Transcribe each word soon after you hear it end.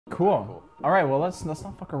Cool. All right, well, let's not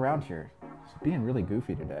fuck around here. It's being really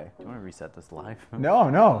goofy today. Do you want to reset this live?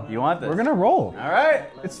 No. You want this? We're gonna roll. All right.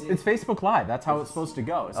 It's Facebook Live. That's how it's supposed to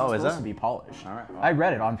go. It's not is supposed it? to be polished. All right, well. I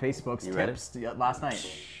read it on Facebook's You read tips last night.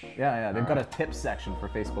 Yeah. They've got a tips section for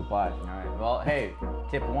Facebook Live. All right. Well, hey,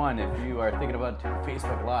 tip 1, if you are thinking about doing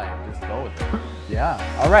Facebook Live, just go with it.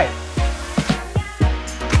 Yeah. All right.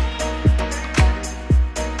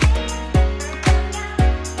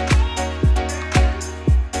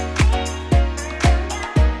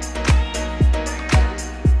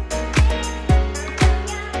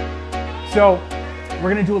 So, we're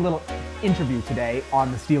going to do a little interview today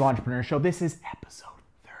on the Steel Entrepreneur Show. This is episode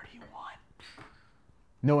 31.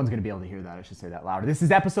 No one's going to be able to hear that. I should say that louder. This is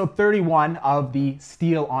episode 31 of the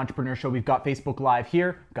Steel Entrepreneur Show. We've got Facebook Live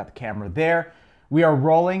here. We've got the camera there. We are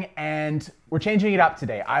rolling, and we're changing it up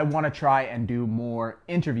today. I want to try and do more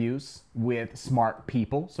interviews with smart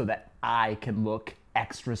people so that I can look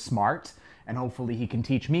extra smart, and hopefully he can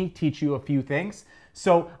teach you a few things.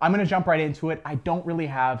 So I'm going to jump right into it. I don't really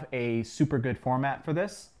have a super good format for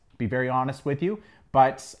this, to be very honest with you,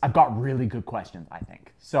 but I've got really good questions, I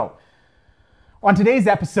think. So on today's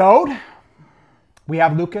episode, we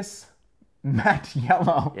have Lucas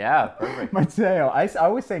Mattiello. Yeah, perfect. Mattiello. I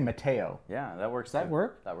always say Matteo. Yeah, that works. Does that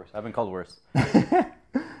work? That works. I've been called worse.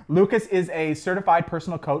 Lucas is a certified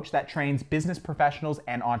personal coach that trains business professionals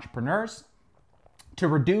and entrepreneurs to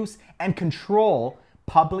reduce and control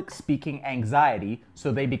public speaking anxiety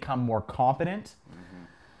so they become more confident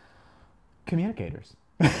communicators.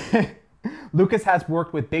 Lucas has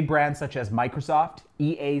worked with big brands such as Microsoft,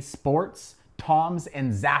 EA Sports, Toms,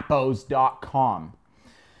 and Zappos.com.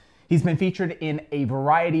 He's been featured in a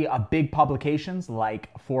variety of big publications like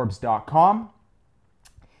Forbes.com.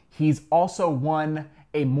 He's also won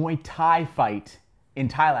a Muay Thai fight in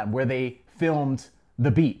Thailand where they filmed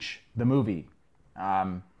The Beach, the movie.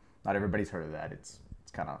 Not everybody's heard of that. It's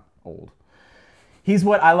kind of old. He's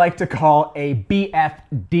what I like to call a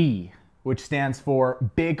BFD, which stands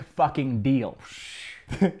for Big Fucking Deal.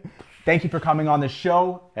 Thank you for coming on the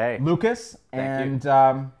show, Hey, Lucas. thank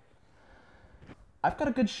you. I've got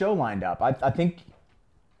a good show lined up. I think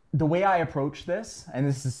the way I approach this, and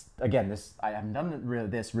this is, again, I haven't done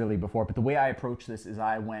this really before, but the way I approach this is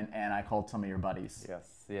I went and I called some of your buddies.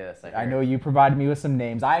 Yes. I know you provided me with some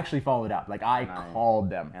names. I actually followed up. Like, I called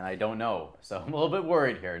them. And I don't know, so I'm a little bit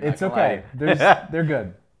worried here. It's okay. They're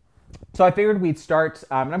good. So I figured we'd start,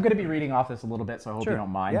 and I'm going to be reading off this a little bit, so I hope you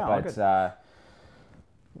don't mind. Yeah, all but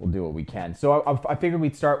we'll do what we can. So I figured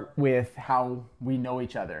we'd start with how we know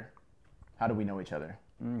each other. How do we know each other?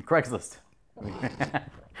 Craigslist.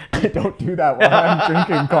 Don't do that while I'm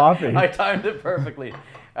drinking coffee. I timed it perfectly.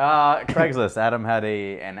 Craigslist. Adam had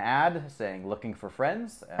an ad saying looking for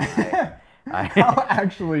friends. And How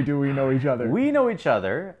actually do we know each other? we know each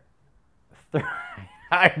other.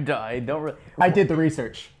 I don't really. I did the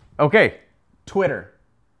research. Okay. Twitter,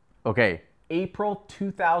 Okay. April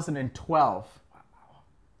 2012.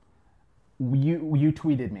 You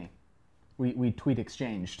tweeted me. We tweet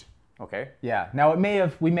exchanged. Okay. Yeah. Now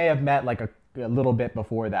we may have met like a little bit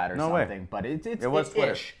before that or No way. something, but it was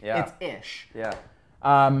Twitter. ish. Yeah. It's ish. Yeah.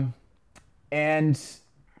 And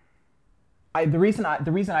the reason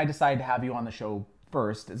I decided to have you on the show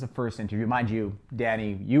first as a first interview, mind you,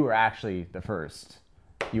 Danny, you were actually the first.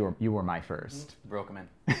 You were my first. Broke him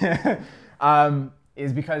in.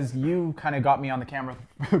 Is because you kind of got me on the camera.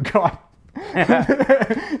 God.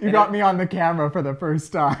 You got me on the camera for the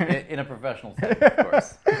first time. In a professional setting, of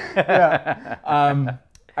course. Yeah.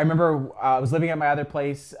 I remember I was living at my other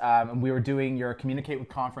place, and we were doing your Communicate with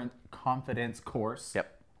Confidence course.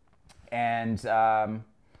 Yep. And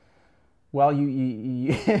well,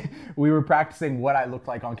 you we were practicing what I looked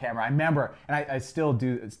like on camera. I remember, and I still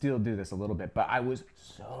do this a little bit, but I was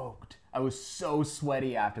soaked. I was so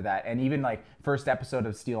sweaty after that. And even like first episode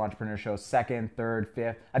of Steel Entrepreneur Show, second, third,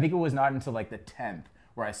 fifth, I think it was not until like the 10th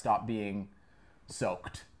where I stopped being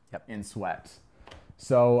soaked in sweat.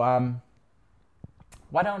 So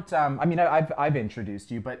why don't, I mean, I've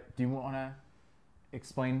introduced you, but do you want to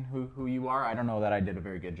explain who you are? I don't know that I did a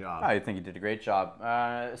very good job. I think you did a great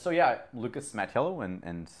job. So yeah, Lucas Mattiello,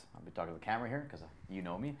 and I'll be talking to the camera here because you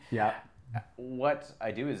know me. Yeah. What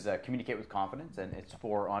I do is communicate with confidence, and it's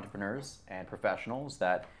for entrepreneurs and professionals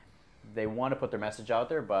that they want to put their message out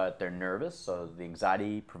there, but they're nervous, so the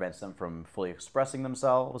anxiety prevents them from fully expressing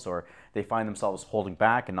themselves, or they find themselves holding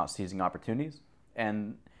back and not seizing opportunities.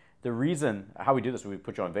 And the reason, how we do this, we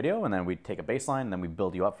put you on video, and then we take a baseline, and then we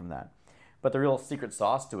build you up from that. But the real secret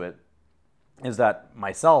sauce to it is that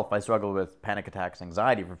myself, I struggled with panic attacks,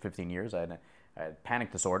 anxiety for 15 years. I had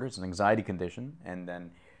panic disorders, an anxiety condition, and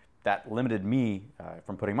then that limited me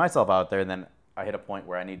from putting myself out there. And then I hit a point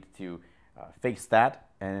where I needed to face that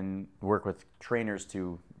and work with trainers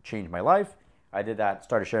to change my life. I did that,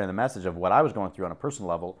 started sharing the message of what I was going through on a personal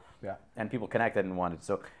level, and people connected and wanted.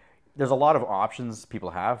 So there's a lot of options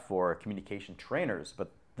people have for communication trainers,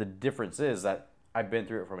 but the difference is that I've been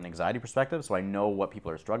through it from an anxiety perspective, so I know what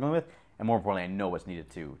people are struggling with, and more importantly, I know what's needed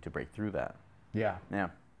to break through that. Yeah. Yeah.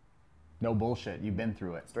 No bullshit. You've been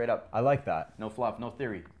through it. Straight up. I like that. No fluff, no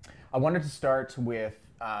theory. I wanted to start with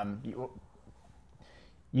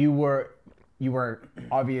you were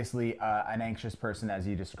obviously an anxious person, as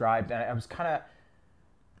you described, and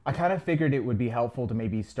I kind of figured it would be helpful to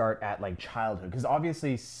maybe start at like childhood, because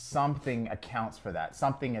obviously something accounts for that,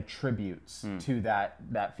 something attributes to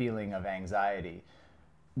that feeling of anxiety.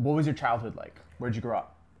 What was your childhood like? Where'd you grow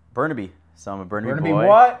up? Burnaby. So I'm a Burnaby boy. Burnaby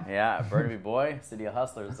what? Yeah, Burnaby boy, city of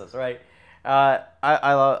hustlers. That's right.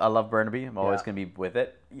 I love Burnaby. I'm always going to be with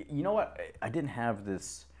it. You know what? I didn't have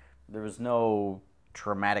this. There was no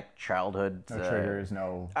traumatic childhood. No triggers.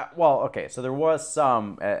 No. Well, okay. So there was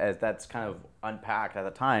some, as that's kind of unpacked at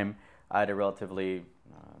the time. I had a relatively,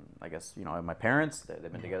 I guess, my parents.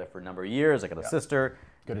 They've been together for a number of years. I got a sister.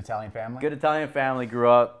 Good Italian family. Good Italian family. Grew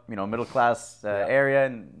up, middle class area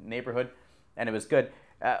and neighborhood, and it was good.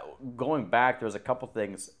 Going back, there was a couple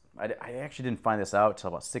things. I actually didn't find this out until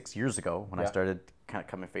about 6 years ago when I started kind of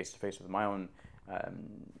coming face to face with my own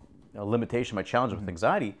limitation, my challenge with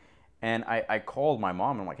anxiety. And I called my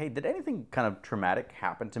mom and I'm like, hey, did anything kind of traumatic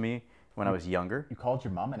happen to me when I was younger? You called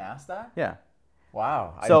your mom and asked that? Yeah.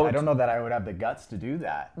 Wow. So, I don't know that I would have the guts to do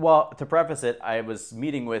that. Well, to preface it, I was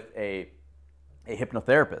meeting with a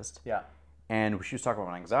hypnotherapist. Yeah. And she was talking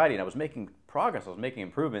about anxiety, and I was making progress. I was making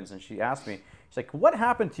improvements, and she asked me, she's like, what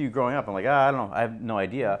happened to you growing up? I'm like, I don't know. I have no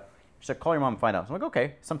idea. She's like, call your mom and find out. So I'm like,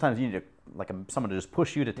 okay. Sometimes you need someone to just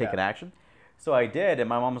push you to take an action. So I did, and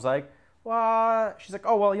my mom was like, well, she's like,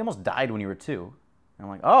 oh, well, you almost died when you were 2. And I'm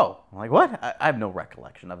like, oh. I'm like, what? I have no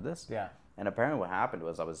recollection of this. Yeah. And apparently what happened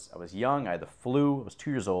was I was young. I had the flu. I was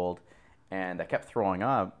 2 years old, and I kept throwing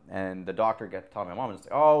up. And the doctor kept telling my mom, and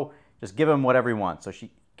oh, just give him whatever he wants. So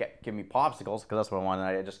she kept giving me popsicles because that's what I wanted,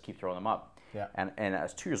 and I just keep throwing them up. Yeah. And I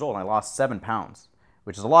was 2 years old, and I lost 7 pounds,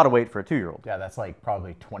 which is a lot of weight for a 2-year-old. Yeah, that's like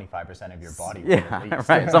probably 25% of your body weight. Yeah, at least.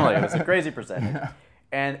 right. Something like it was a crazy percentage. Yeah.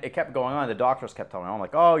 And it kept going on. The doctors kept telling me, I'm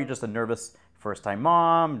like, oh, you're just a nervous first-time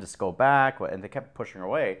mom. Just go back. And they kept pushing her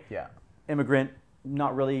away. Yeah. Immigrant,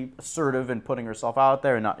 not really assertive in putting herself out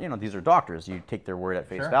there. And not, these are doctors. You take their word at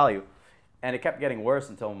face value. And it kept getting worse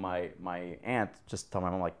until my aunt just told my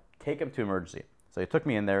mom, like, take him to emergency. So they took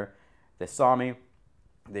me in there. They saw me.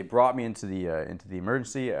 They brought me into the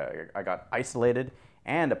emergency. I got isolated.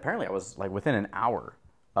 And apparently I was like within an hour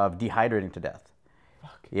of dehydrating to death.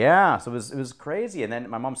 Fuck. Yeah, so it was crazy. And then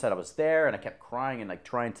my mom said I was there, and I kept crying and like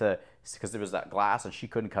trying to, because there was that glass and she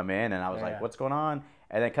couldn't come in, and I was like, what's going on?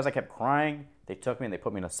 And then because I kept crying, they took me and they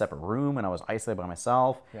put me in a separate room, and I was isolated by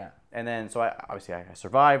myself. Yeah. And then so I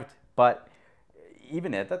survived, but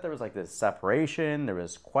even at that, there was like this separation, there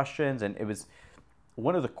was questions, and it was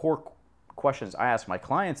one of the core questions I ask my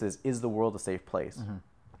clients is the world a safe place? Mm-hmm.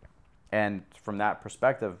 And from that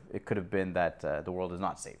perspective, it could have been that the world is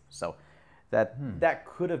not safe. So that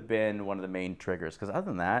could have been one of the main triggers, because other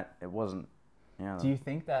than that, it wasn't. Do you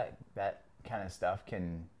think that kind of stuff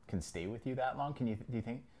can stay with you that long? Do you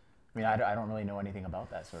think? I mean, I don't really know anything about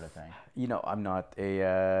that sort of thing. I'm not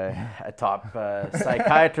a top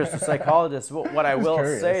psychiatrist or psychologist. What I will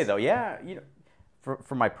say, though,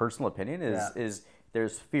 for my personal opinion, is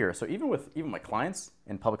there's fear. So even with my clients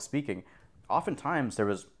in public speaking, oftentimes there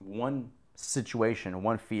was one situation,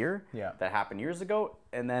 one fear that happened years ago,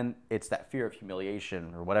 and then it's that fear of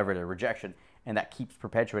humiliation or whatever, the rejection, and that keeps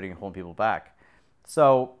perpetuating and holding people back.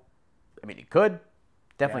 So, I mean, it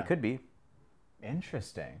definitely could be.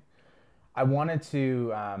 Interesting. I wanted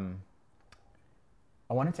to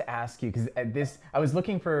ask you, because I was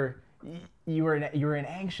looking for, you were an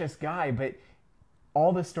anxious guy, but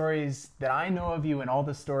all the stories that I know of you and all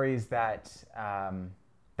the stories that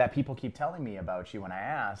people keep telling me about you when I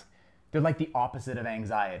ask, they're like the opposite of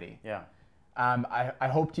anxiety. Yeah. I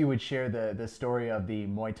hoped you would share the story of the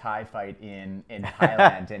Muay Thai fight in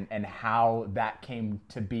Thailand and how that came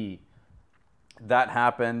to be. That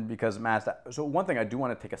happened because, so one thing I do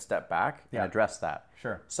want to take a step back and address that.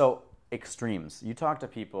 Sure. So extremes. You talk to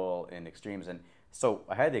people in extremes, and so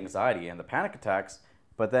I had the anxiety and the panic attacks,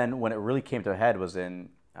 but then when it really came to a head was in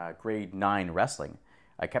grade 9 wrestling.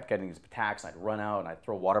 I kept getting these attacks, and I'd run out and I'd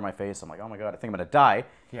throw water in my face. I'm like, oh my God, I think I'm going to die.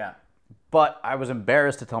 Yeah. But I was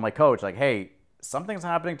embarrassed to tell my coach, like, hey, something's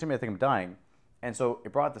happening to me. I think I'm dying. And so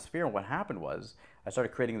it brought this fear. And what happened was I started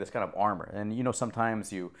creating this kind of armor. And you know,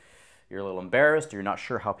 sometimes you're a little embarrassed, or you're not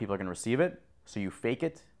sure how people are going to receive it, so you fake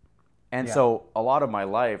it. And so a lot of my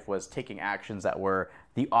life was taking actions that were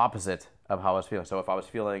the opposite of how I was feeling. So if I was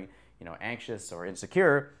feeling, you know, anxious or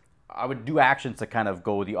insecure, I would do actions to kind of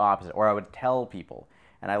go the opposite, or I would tell people.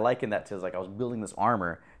 And I liken that to like I was building this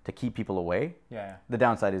armor to keep people away. Yeah. The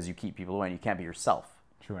downside is you keep people away and you can't be yourself.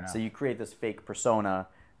 True enough. So you create this fake persona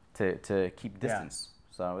to keep distance.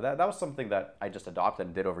 So that was something that I just adopted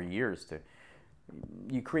and did over years.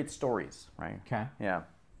 You create stories, right? Okay. Yeah.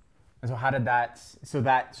 And so how did that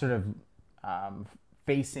sort of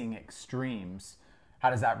facing extremes, how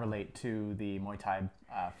does that relate to the Muay Thai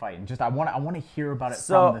fight? And just I want to hear about it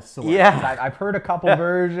from the source. Yeah. I've heard a couple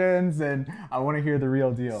versions, and I want to hear the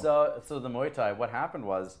real deal. So the Muay Thai, what happened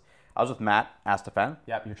was I was with Matt Astafan.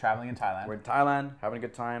 Yep, you're traveling in Thailand. We're in Thailand, having a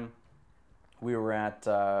good time. We were at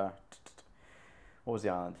what was the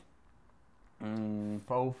island?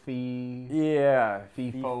 Fofi. Yeah,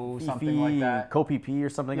 FIFO, something like that. Koh Phi Phi or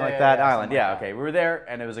something Yeah, like yeah, that yeah, island. something Yeah, like that. okay. We were there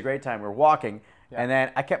and it was a great time. We were walking, and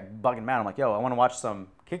then I kept bugging Matt. I'm like, yo, I want to watch some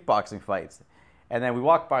kickboxing fights. And then we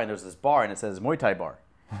walked by and there's this bar and it says Muay Thai bar.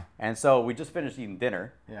 And so we just finished eating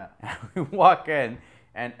dinner. Yeah. And we walk in,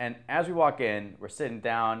 and as we walk in, we're sitting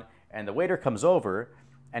down, and the waiter comes over,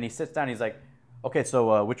 and he sits down. He's like, okay,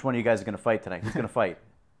 so which one of you guys are gonna fight tonight? Who's gonna fight?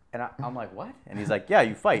 And I'm like, what? And he's like, yeah,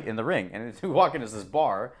 you fight in the ring. And we walk into this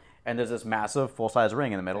bar, and there's this massive full-size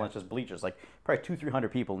ring in the middle, and it's just bleachers, like probably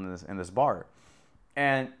 200-300 people in this bar.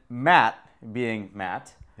 And Matt, being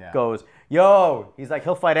Matt, goes, yo, he's like,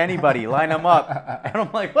 he'll fight anybody, line him up. And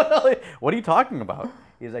I'm like, what are you talking about?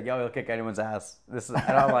 He's like, yo, he'll kick anyone's ass. And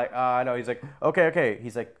I'm like, no. He's like, okay.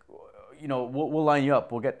 He's like, you know, we'll line you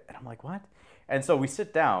up. And I'm like, what? And so we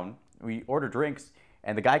sit down, we order drinks,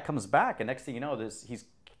 and the guy comes back, and next thing you know, he's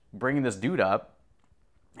bringing this dude up,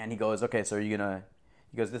 and he goes, okay, so you want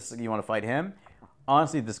to fight him?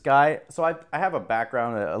 Honestly, this guy, so I have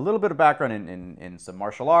a little bit of background in some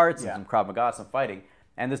martial arts and some Krav Maga, some fighting,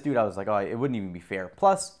 and this dude, I was like, oh, it wouldn't even be fair.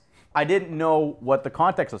 Plus, I didn't know what the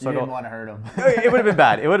context was. So you didn't want to hurt him. It would have been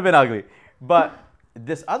bad. It would have been ugly. But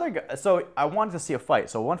this other guy, so I wanted to see a fight.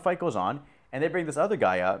 So one fight goes on, and they bring this other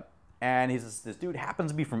guy up, and this dude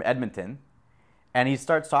happens to be from Edmonton. And he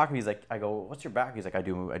starts talking. He's like, I go, what's your back? He's like, I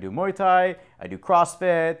do Muay Thai, I do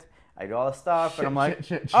CrossFit, I do all this stuff. And I'm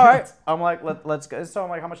like, all right. I'm like, let's go. So I'm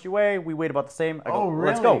like, how much do you weigh? We weighed about the same. I go, really?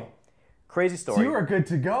 Let's go. Crazy story. So you were good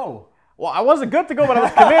to go. Well, I wasn't good to go, but I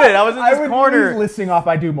was committed. I was in this corner. I was listing off,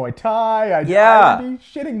 I do Muay Thai. I would be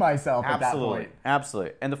shitting myself at that point.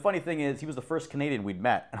 Absolutely. And the funny thing is, he was the first Canadian we'd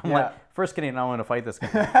met. And I'm like, first Canadian, I want to fight this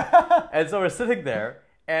guy. And so we're sitting there.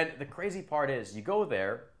 And the crazy part is, you go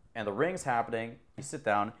there, and the ring's happening. You sit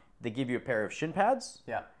down. They give you a pair of shin pads.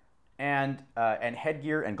 Yeah. And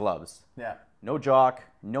headgear and gloves. Yeah. No jock,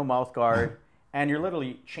 no mouth guard, and you're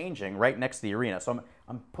literally changing right next to the arena. So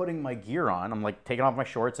I'm putting my gear on. I'm like taking off my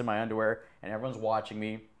shorts and my underwear, and everyone's watching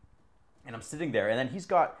me. And I'm sitting there, and then he's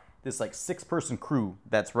got this like 6-person crew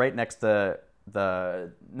that's right next to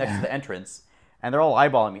the entrance, and they're all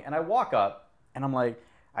eyeballing me. And I walk up, and I'm like,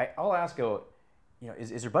 I'll ask,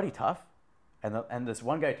 is your buddy tough? And this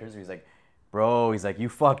one guy turns to me, he's like, bro, he's like, you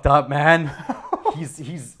fucked up, man.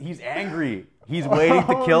 He's angry. He's waiting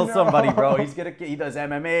to kill somebody, bro. He does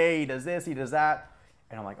MMA, he does this, he does that.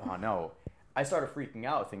 And I'm like, oh no. I started freaking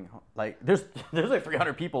out, thinking like there's like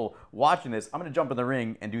 300 people watching this. I'm gonna jump in the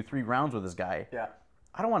ring and do 3 rounds with this guy. Yeah.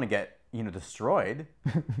 I don't want to get destroyed.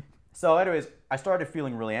 So anyways, I started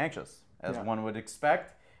feeling really anxious, as one would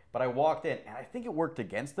expect. But I walked in, and I think it worked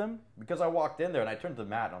against them, because I walked in there and I turned to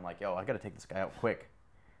Matt and I'm like, yo, I gotta take this guy out quick.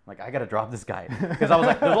 I'm like, I gotta drop this guy, because I was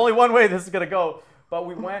like, there's only one way this is gonna go. But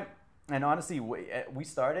we went, and honestly, we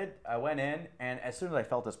started. I went in, and as soon as I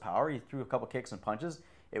felt his power, he threw a couple kicks and punches.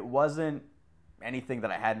 It wasn't anything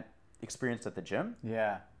that I hadn't experienced at the gym.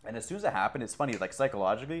 Yeah. And as soon as it happened, it's funny, like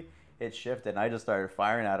psychologically, it shifted, and I just started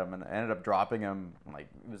firing at him, and I ended up dropping him. Like,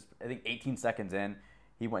 it was, I think, 18 seconds in.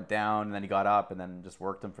 He went down, and then he got up, and then just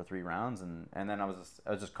worked him for 3 rounds, and then I was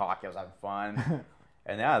just cocky. I was having fun.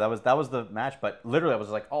 And yeah, that was the match. But literally, I was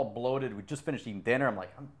like all bloated. We just finished eating dinner. I'm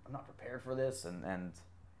like, I'm not prepared for this, and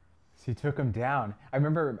So you took him down. I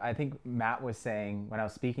remember, I think Matt was saying, when I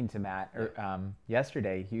was speaking to Matt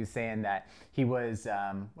yesterday, he was saying that he was,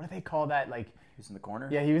 what do they call that? Like, he was in the corner?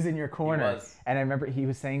 Yeah, he was in your corner. He was. And I remember he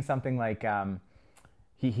was saying something like,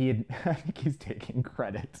 he had, I think he's taking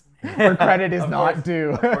credit. Where credit is not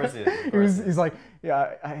due. Of course he is. He's like,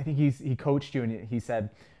 yeah, I think he coached you, and he said,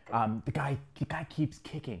 the guy keeps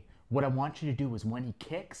kicking. what I want you to do is when he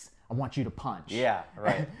kicks, I want you to punch. Yeah,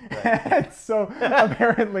 right. And so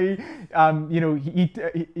apparently,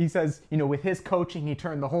 he says, with his coaching, he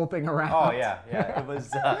turned the whole thing around. Oh yeah. It was.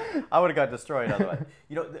 I would have got destroyed otherwise.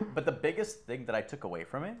 But the biggest thing that I took away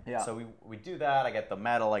from it. Yeah. So we do that. I get the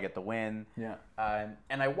medal. I get the win. Yeah.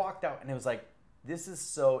 And I walked out, and it was like, this is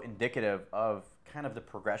so indicative of kind of the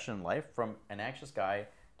progression in life from an anxious guy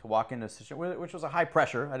to walk into a situation which was a high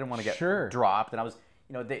pressure. I didn't want to get dropped, and I was.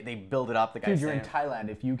 They build it up. The guy. Dude, you're in Thailand.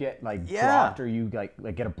 If you get dropped or you like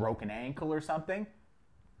get a broken ankle or something,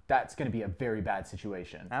 that's going to be a very bad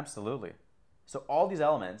situation. Absolutely. So all these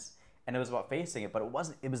elements, and it was about facing it, but it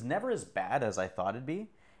wasn't. It was never as bad as I thought it'd be.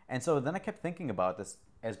 And so then I kept thinking about this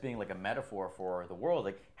as being like a metaphor for the world.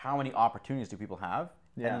 Like, how many opportunities do people have?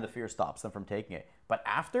 Yeah. And then the fear stops them from taking it. But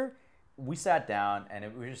after we sat down and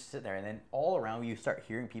we were just sitting there, and then all around you start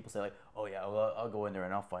hearing people say like, "Oh yeah, well, I'll go in there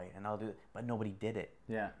and I'll fight and I'll do it," but nobody did it.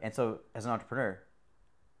 Yeah. And so as an entrepreneur,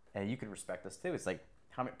 and you can respect this too. It's like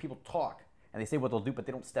how many people talk and they say what they'll do, but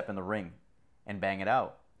they don't step in the ring and bang it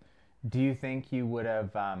out. Do you think you would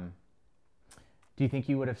have? Do you think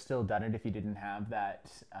you would have still done it if you didn't have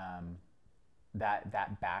that?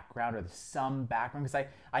 That background or some background, because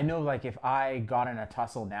I know like if I got in a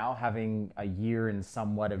tussle now, having a year and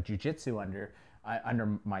somewhat of jiu-jitsu under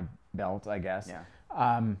my belt, I guess. Yeah.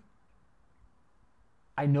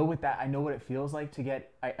 I know what it feels like to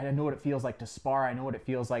get. I know what it feels like to spar. I know what it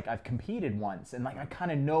feels like. I've competed once, and like I kind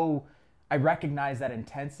of know. I recognize that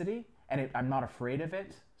intensity, and I'm not afraid of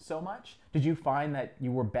it so much. Did you find that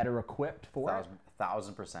you were better equipped for it?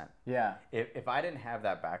 1,000%. Yeah. If I didn't have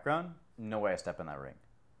that background, no way I step in that ring.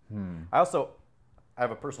 I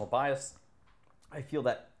have a personal bias. I feel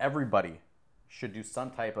that everybody should do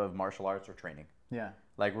some type of martial arts or training. Yeah.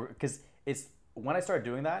 Like, because it's when I started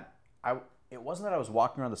doing that, it wasn't that I was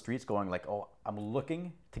walking around the streets going like, oh, I'm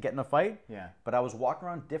looking to get in a fight. Yeah. But I was walking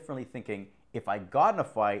around differently, thinking if I got in a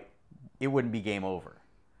fight, it wouldn't be game over.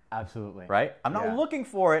 Absolutely. Right. I'm not looking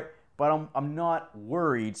for it, but I'm not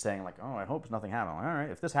worried, saying like, oh, I hope nothing happens. All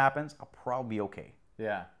right, if this happens, I'll probably be okay.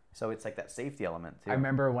 Yeah. So it's like that safety element too. I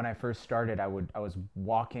remember when I first started, I was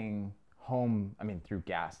walking home. I mean, through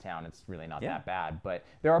Gastown. It's really not that bad, but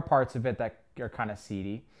there are parts of it that are kind of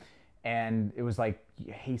seedy. And it was like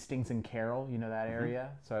Hastings and Carroll, that area.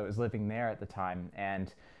 So I was living there at the time,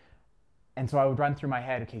 and so I would run through my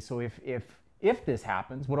head. Okay, so if this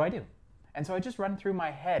happens, what do I do? And so I just run through my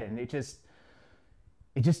head, and it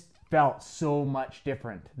just felt so much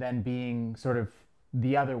different than being sort of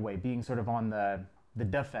the other way, being sort of on the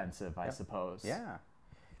defensive, I suppose. Yeah.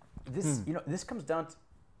 This comes down to,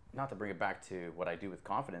 not to bring it back to what I do with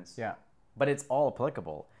confidence. Yeah. But it's all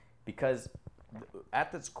applicable because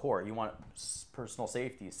at its core, you want personal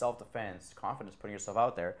safety, self-defense, confidence, putting yourself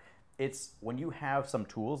out there. It's when you have some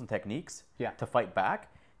tools and techniques to fight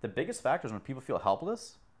back. The biggest factor is when people feel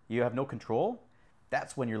helpless, you have no control.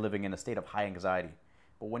 That's when you're living in a state of high anxiety.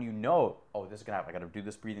 But when you know, oh, this is going to happen, I got to do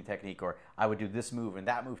this breathing technique, or I would do this move and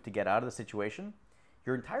that move to get out of the situation,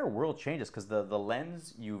 your entire world changes because the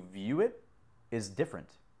lens you view it is different.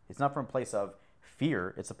 It's not from a place of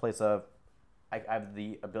fear. It's a place of, I have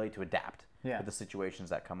the ability to adapt to the situations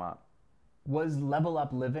that come up. Was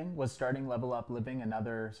starting Level Up Living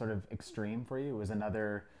another sort of extreme for you? Was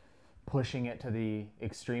another pushing it to the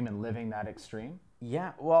extreme and living that extreme?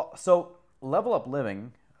 Yeah, well, so Level Up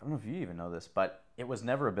Living, I don't know if you even know this, but it was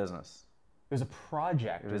never a business. It was a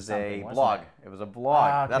project. It was a blog. It was a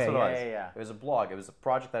blog. That's what it was. Yeah. It was a blog. It was a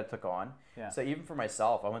project that I took on. Yeah. So even for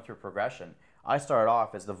myself, I went through progression. I started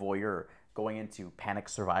off as the voyeur, going into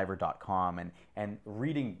panicsurvivor.com and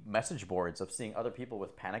reading message boards of seeing other people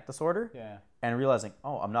with panic disorder and realizing,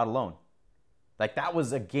 oh, I'm not alone. Like that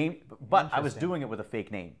was a game, but I was doing it with a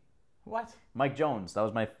fake name. What? Mike Jones. That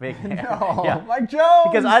was my fake name. No, Mike Jones!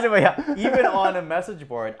 Because even on a message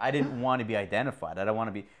board, I didn't want to be identified. I don't want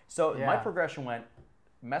to be. So my progression went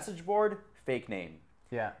message board, fake name.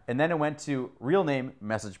 Yeah. And then it went to real name,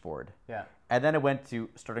 message board. Yeah. And then it went to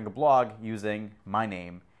starting a blog using my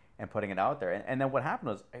name and putting it out there. And then what happened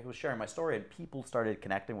was I was sharing my story and people started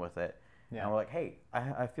connecting with it. Yeah. And we're like, hey,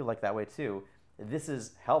 I feel like that way too. This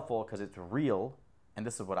is helpful because it's real and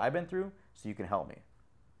this is what I've been through, so you can help me.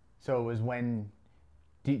 So it was when,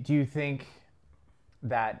 do you think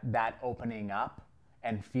that opening up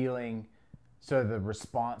and feeling sort of the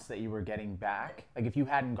response that you were getting back, like if you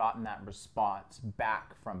hadn't gotten that response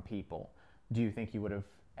back from people, do you think you would have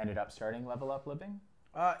ended up starting Level Up Living?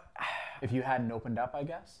 If you hadn't opened up, I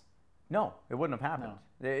guess? No, it wouldn't have happened.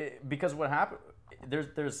 No. Because what happened,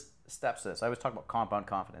 there's steps to this. I always talk about compound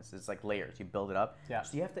confidence. It's like layers. You build it up. Yeah.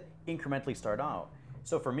 So you have to incrementally start out.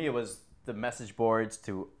 So for me, it was the message boards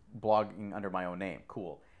to blogging under my own name.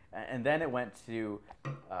 Cool. And then it went to,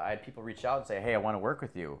 I had people reach out and say, hey, I want to work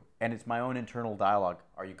with you. And it's my own internal dialogue.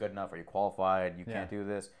 Are you good enough? Are you qualified? You can't do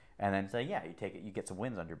this. And then say, yeah, you take it, you get some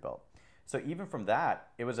wins under your belt. So even from that,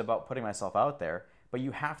 it was about putting myself out there. But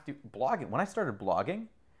you have to, blogging, when I started blogging,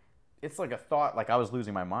 it's like a thought, like I was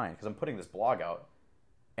losing my mind because I'm putting this blog out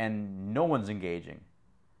and no one's engaging.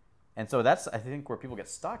 And so that's, I think, where people get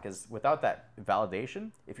stuck is without that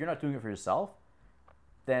validation, if you're not doing it for yourself,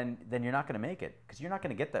 then you're not going to make it because you're not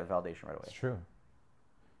going to get that validation right away. It's true.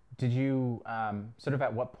 Did you, sort of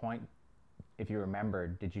at what point, if you remember,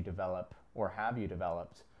 did you develop or have you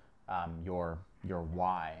developed your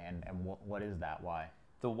why and what is that why?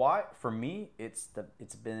 The why, for me, it's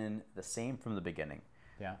been the same from the beginning.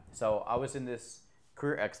 Yeah. So I was in this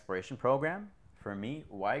career exploration program. For me,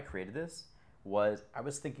 why I created this was I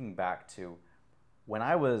was thinking back to when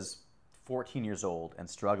I was 14 years old and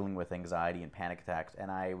struggling with anxiety and panic attacks,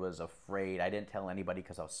 and I was afraid. I didn't tell anybody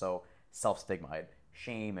because I was so self-stigmatized.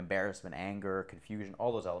 Shame, embarrassment, anger, confusion,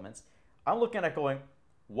 all those elements. I'm looking at going,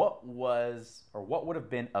 what would have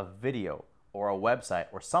been a video or a website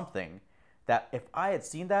or something that if I had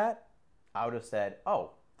seen that, I would have said,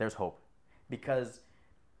 oh, there's hope. Because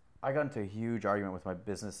I got into a huge argument with my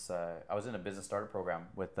business. I was in a business startup program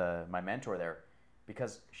with my mentor there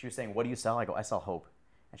because she was saying, what do you sell? I go, I sell hope.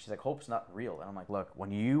 And she's like, hope's not real. And I'm like, look, when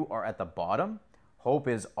you are at the bottom, hope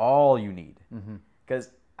is all you need. Because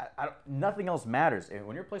nothing else matters. And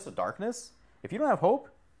when you're in a place of darkness, if you don't have hope,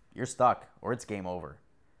 you're stuck or it's game over.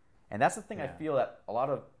 And that's the thing I feel that a lot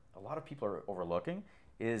of people are overlooking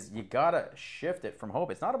is you got to shift it from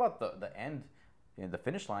hope. It's not about the end, the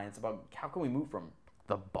finish line. It's about how can we move from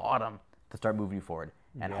the bottom to start moving forward.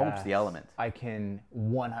 And hope's the element. I can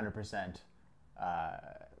 100%,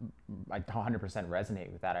 I 100%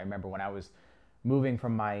 resonate with that. I remember when I was moving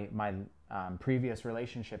from my previous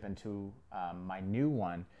relationship into my new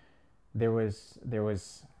one, there was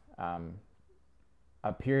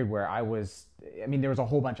a period where there was a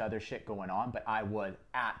whole bunch of other shit going on, but I was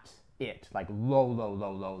at it, like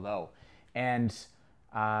low. And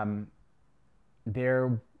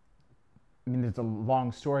there's a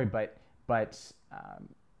long story, but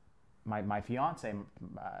my fiance,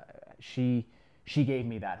 she gave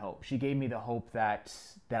me that hope. She gave me the hope that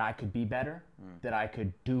I could be better, that I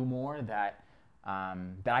could do more, that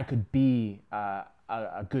I could be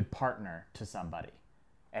a good partner to somebody.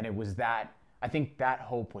 And it was that, I think that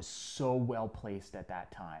hope was so well placed at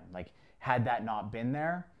that time. Like, had that not been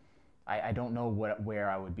there, I don't know where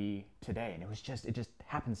I would be today. And it just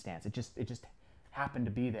happenstance. It just happened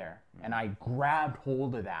to be there. And I grabbed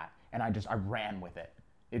hold of that and I ran with it.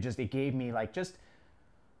 It gave me like just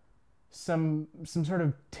some sort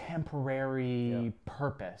of temporary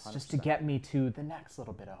purpose 100%. Just to get me to the next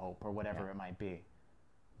little bit of hope or whatever it might be.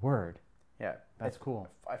 Word. Yeah. That's cool.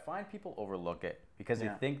 I find people overlook it because they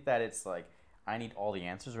think that it's like, I need all the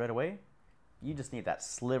answers right away. You just need that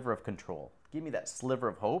sliver of control. Give me that sliver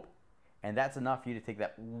of hope, and that's enough for you to take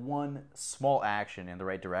that one small action in the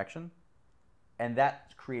right direction, and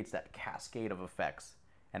that creates that cascade of effects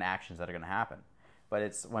and actions that are going to happen. But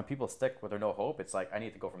it's when people stick with their no hope, it's like, I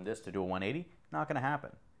need to go from this to do a 180. Not going to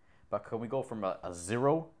happen. But can we go from a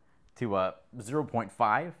 0 to a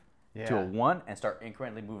 0.5 to a 1 and start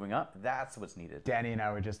incrementally moving up? That's what's needed. Danny and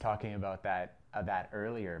I were just talking about that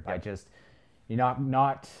earlier. By just,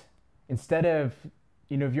 not instead of,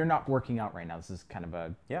 if you're not working out right now, this is kind of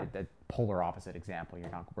a polar opposite example. You're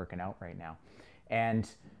not working out right now. And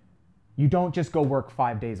you don't just go work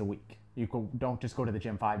 5 days a week. Don't just go to the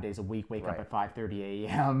gym 5 days a week, wake up at 5:30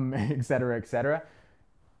 a.m., et cetera, et cetera.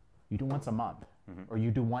 You do once a month, or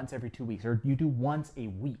you do once every 2 weeks, or you do once a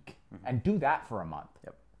week, and do that for a month.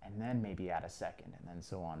 Yep. And then maybe add a second, and then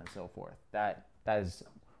so on and so forth. That has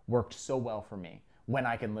worked so well for me when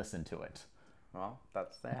I can listen to it. Well,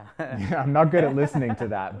 that's I'm not good at listening to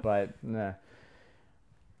that, but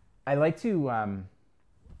I like to.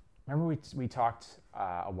 Remember we talked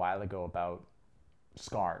a while ago about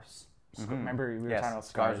scars. Remember we were talking about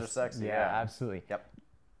scars. Scars are sexy. Yeah, absolutely. Yep.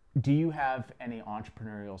 Do you have any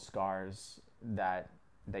entrepreneurial scars that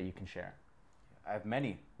you can share? I have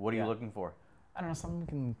many. What are you looking for? I don't know,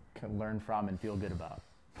 something can learn from and feel good about.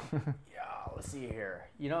 Let's see here.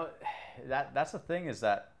 That's the thing is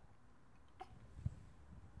that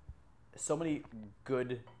so many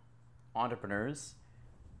good entrepreneurs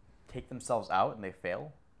take themselves out and they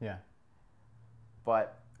fail. Yeah.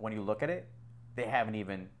 But when you look at it, they haven't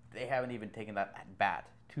even taken that at bat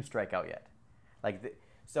to strike out yet.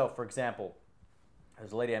 So for example,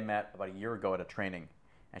 there's a lady I met about a year ago at a training,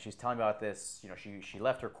 and she's telling me about this. She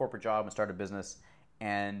left her corporate job and started a business,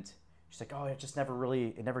 and She's like, oh,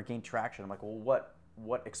 it never gained traction. I'm like, well,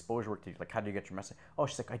 what exposure work did you, like, how did you get your message? Oh,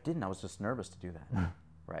 she's like, I didn't. I was just nervous to do that.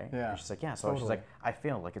 Right? Yeah. And she's like, yeah. So Totally. she's like, I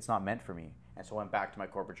failed. Like, it's not meant for me. And so I went back to my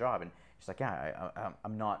corporate job. And she's like, yeah,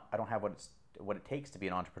 I don't have what it takes to be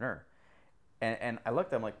an entrepreneur. And I looked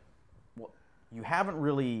at them like, well, you haven't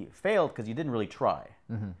really failed because you didn't really try.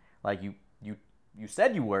 Like, you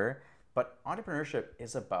said you were, but entrepreneurship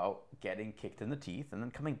is about getting kicked in the teeth and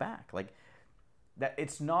then coming back. Like, that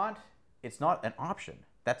it's not an option.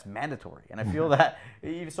 That's mandatory. And I feel that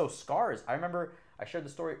even so, scars. I remember I shared the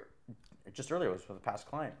story just earlier. It was with a past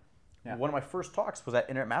client. Yeah. One of my first talks was at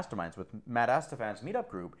Internet Masterminds with Matt Astafan's meetup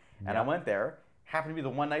group. And I went there. Happened to be the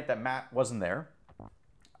one night that Matt wasn't there.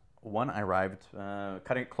 I arrived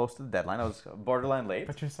cutting it close to the deadline. I was borderline late.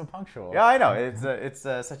 But you're so punctual. Yeah, I know. It's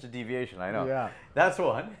such a deviation. I know. Yeah. That's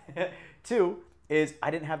one. Two is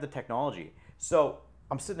I didn't have the technology. So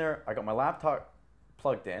I'm sitting there. I got my laptop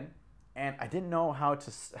plugged in, and I didn't know how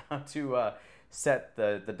to set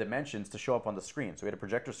the dimensions to show up on the screen. So we had a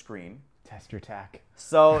projector screen. Test your tack.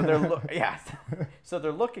 So they're So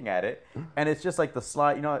they're looking at it, and it's just like the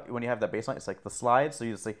slide. You know, when you have that baseline, it's like the slides. So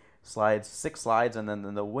you just say slides, 6 slides, and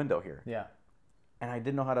then the window here. Yeah. And I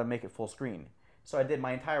didn't know how to make it full screen. So I did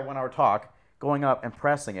my entire 1 hour talk going up and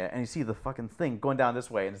pressing it, and you see the fucking thing going down this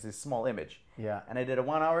way, and it's this small image. Yeah. And I did a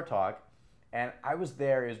 1 hour talk, and I was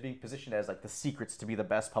there. It was being positioned as like the secrets to be the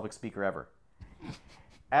best public speaker ever.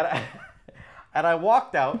 And I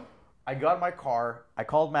walked out. I got in my car. I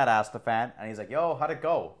called Matt Astafan, and he's like, "Yo, how'd it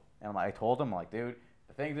go?" And I told him, like, "Dude,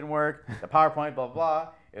 the thing didn't work. The PowerPoint, blah, blah, blah.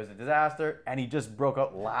 It was a disaster." And he just broke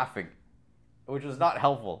out laughing, which was not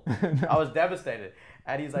helpful. I was devastated.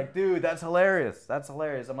 And he's like, "Dude, that's hilarious. That's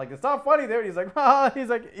hilarious." I'm like, "It's not funny, dude." He's like, "Ah." He's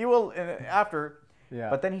like, "He will after." Yeah.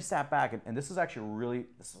 But then he sat back, and this is actually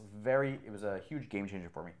it was a huge game changer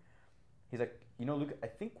for me. He's like, "You know, Luke, I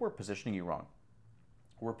think we're positioning you wrong.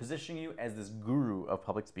 We're positioning you as this guru of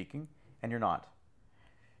public speaking, and you're not.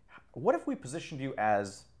 What if we positioned you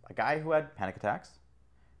as a guy who had panic attacks?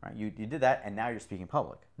 Right? You did that, and now you're speaking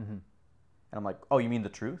public." And I'm like, "Oh, you mean the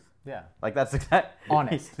truth?" Yeah. Like, that's exact.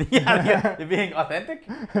 Honest. Yeah, you're being authentic.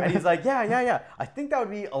 And he's like, yeah. I think that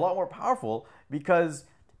would be a lot more powerful because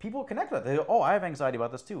people connect with it. They go, "Oh, I have anxiety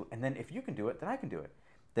about this too. And then if you can do it, then I can do it."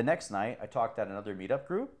 The next night, I talked at another meetup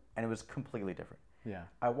group, and it was completely different. Yeah.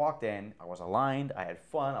 I walked in, I was aligned, I had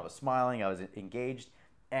fun, I was smiling, I was engaged,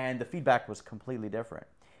 and the feedback was completely different.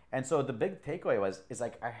 And so the big takeaway is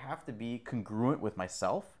like, I have to be congruent with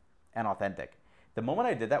myself and authentic. The moment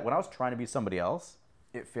I did that, when I was trying to be somebody else,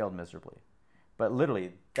 it failed miserably. But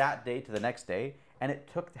literally that day to the next day, and it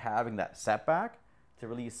took having that setback to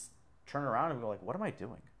really turn around and go like, what am I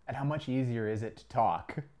doing? And how much easier is it to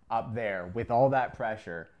talk up there with all that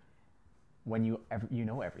pressure when you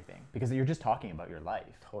know everything? Because you're just talking about your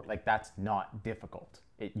life. Totally. Like, that's not difficult.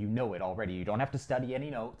 You know it already. You don't have to study any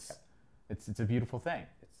notes. It's a beautiful thing.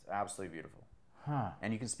 It's absolutely beautiful. Huh.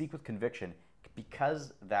 And you can speak with conviction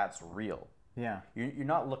because that's real. Yeah. You're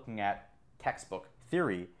not looking at textbook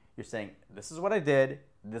theory. You're saying, this is what I did,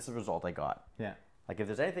 this is the result I got. Yeah. Like, if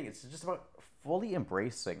there's anything, it's just about fully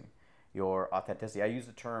embracing your authenticity. I use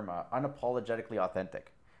the term unapologetically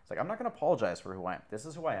authentic. It's like, I'm not going to apologize for who I am. This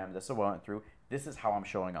is who I am. This is what I went through. This is how I'm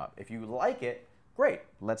showing up. If you like it, great.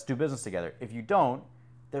 Let's do business together. If you don't,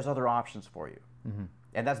 there's other options for you.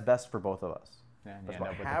 And that's best for both of us. Yeah, and That's you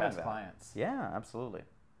end about up with the having best that. clients. Yeah, absolutely.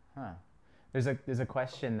 Huh. There's a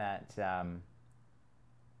question that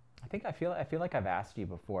I feel like I've asked you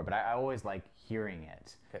before, but I always like hearing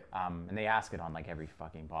it. Okay. And they ask it on like every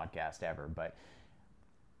fucking podcast ever. But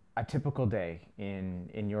a typical day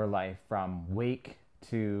in your life from wake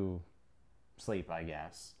to sleep, I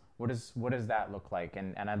guess. What does that look like?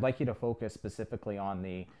 And I'd like you to focus specifically on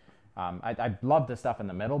the. I love the stuff in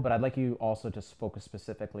the middle, but I'd like you also to focus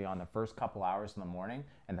specifically on the first couple hours in the morning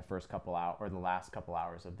and the first couple hours or the last couple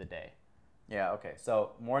hours of the day. Yeah, okay.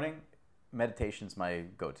 So morning meditation's my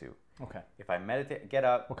go-to. Okay. If I meditate, get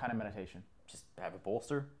up, What kind of meditation? just have a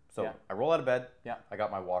bolster. So Yeah. I roll out of bed. Yeah. I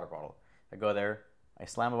got my water bottle. I go there. I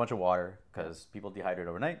slam a bunch of water because people dehydrate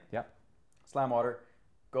overnight. Yep. Slam water.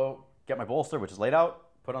 Go get my bolster, which is laid out.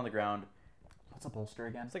 Put it on the ground. What's a bolster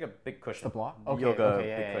again? It's like a big cushion. The block? Yoga Okay, big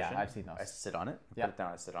yeah. cushion. I've seen those. I sit on it. Yeah. Put it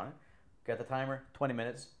down. I sit on it. Get the timer. 20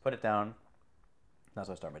 minutes. Put it down. That's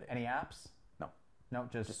how I start my day. Any apps? No,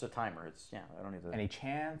 Just a timer. It's I don't need to. any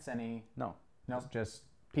chants? No. Just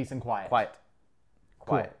peace and quiet. Quiet.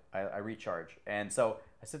 Cool. Quiet. I recharge, and so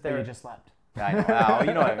I sit But there. you just slept. I know. Oh,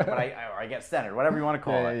 you know what I mean. But I get standard, whatever you want to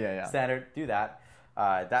call it. Yeah. Standard. Do that.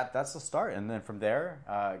 That's the start, and then from there,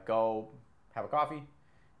 go have a coffee,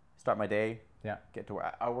 start my day. Yeah. Get to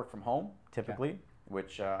where I work from home typically.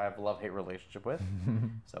 which I have a love-hate relationship with.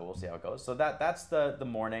 So we'll see how it goes. So that's the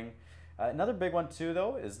morning. Another big one too,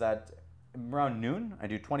 though, is that around noon I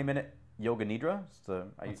do 20-minute yoga nidra.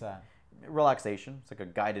 What's that? Relaxation. It's like a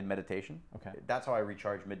guided meditation. Okay. That's how I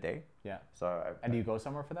recharge midday. Yeah. So And do you go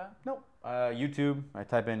somewhere for that? no, YouTube. I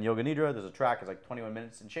type in yoga nidra. There's a track. It's like 21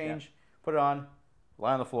 minutes and change. Yeah. Put it on.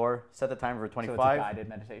 Lie on the floor. Set the timer for 25. So it's a guided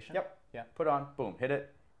meditation? Yep. Yeah. Put it on. Boom. Hit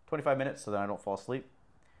it. 25 minutes so then I don't fall asleep.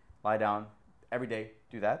 Lie down. Every day.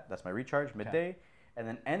 Do that. That's my recharge midday. Okay. And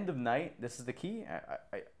then end of night. This is the key.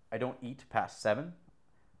 I don't eat past 7.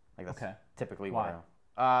 Like that's Okay. typically Why?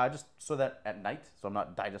 just so that at night, so I'm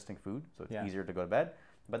not digesting food, so it's Yeah. easier to go to bed.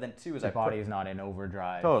 But then 2 is Your body is not in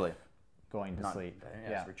overdrive. totally Going to not, sleep.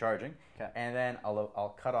 yeah, it's recharging. Okay. And then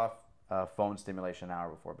I'll cut off phone stimulation an hour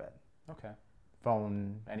before bed. Okay.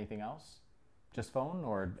 Phone, anything else? Just phone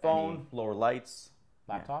or Phone, lower lights.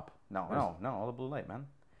 laptop? No, all the blue light, man.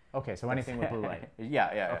 Okay, so anything with blue light.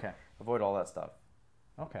 Yeah. Okay. Avoid all that stuff.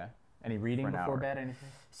 Okay. Any reading For an before hour. bed? Anything?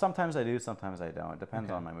 Sometimes I do, sometimes I don't. It depends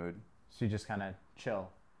Okay. on my mood. So you just kind of chill,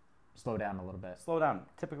 slow down a little bit. Slow down.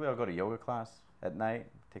 Typically, I'll go to yoga class at night,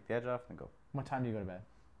 take the edge off, and go. What time do you go to bed?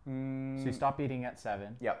 So you stop eating at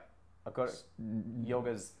 7. Yep. I'll go to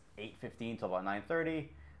yoga's 8:15 till about 9:30.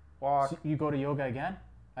 Walk. So you go to yoga again?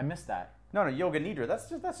 I missed that. No, yoga nidra. That's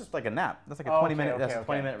just like a nap. That's like a Oh, 20-minute. okay, That's a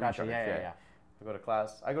 20-minute Gotcha. recharge. Yeah. I go to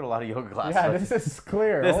class. I go to a lot of yoga classes. Yeah, so this is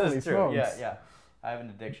clear. this Holy is true. smokes. Yeah. I have an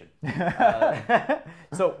addiction.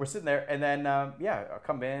 So we're sitting there, and then I'll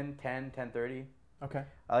come in 10:30. Okay.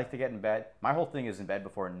 I like to get in bed. My whole thing is in bed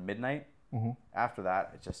before midnight. Mm-hmm. After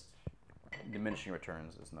that, it's just diminishing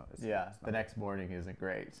returns. It's The next morning isn't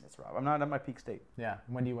great. It's rough. I'm not at my peak state. Yeah.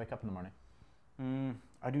 When do you wake up in the morning?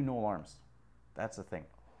 I do no alarms. That's the thing.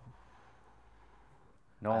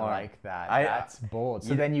 No I alarm. like that. I- That's bold.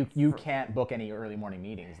 So then you can't book any early morning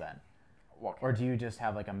meetings then? Well, Or do you just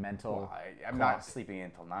have like a mental... well, I'm not sleeping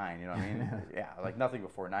until 9, you know what I mean? Yeah, like nothing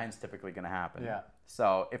before 9 is typically going to happen. Yeah.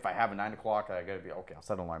 So if I have a 9 o'clock, I got to be, okay, I'll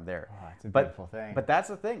set an alarm there. Oh, it's a beautiful thing. But that's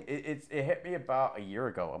the thing. It hit me about a year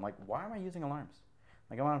ago. I'm like, why am I using alarms?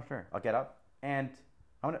 Like, I'm not sure. I'll get up, and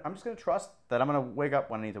I'm just going to trust that I'm going to wake up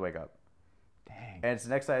when I need to wake up. Dang. And it's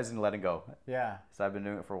an exercise in letting go. Yeah. So I've been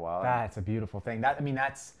doing it for a while. That's a beautiful thing.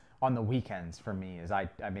 That's on the weekends for me is I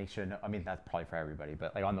make sure, that's probably for everybody,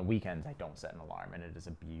 but like on the weekends, I don't set an alarm, and it is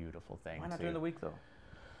a beautiful thing. Why not during the week, though?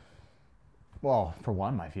 Well, for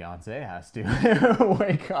one, my fiance has to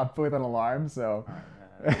wake up with an alarm, so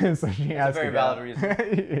so she has That's a very to valid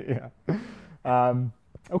reason. Yeah.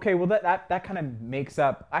 Okay, well that kind of makes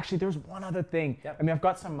up. Actually, there's one other thing. Yep. I mean, I've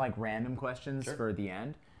got some like random questions for the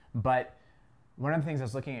end, but one of the things I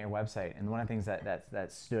was looking at your website, and one of the things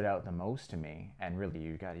that stood out the most to me, and really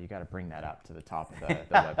you got to bring that up to the top of the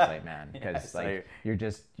website, man, because Yes, like you're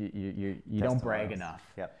just you don't brag Testimonials. enough.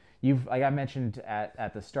 Yep. You've, like I mentioned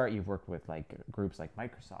at the start, you've worked with like groups like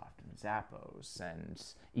Microsoft and Zappos and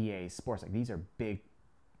EA Sports. Like these are big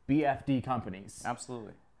BFD companies.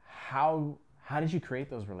 Absolutely. How did you create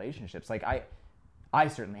those relationships? Like I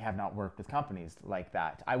certainly have not worked with companies like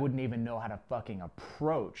that. I wouldn't even know how to fucking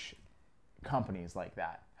approach companies like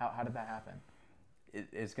that. How did that happen?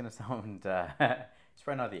 It's going to sound, it's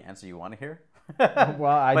probably not the answer you want to hear. Well,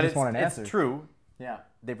 I but just want an answer. It's true. Yeah.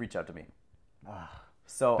 They've reached out to me.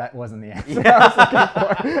 So That wasn't the answer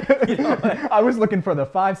I was looking for. I was looking for the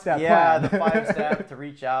 5-step plan. the 5-step to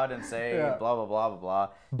reach out and say blah, blah, blah, blah, blah.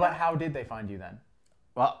 But how did they find you then?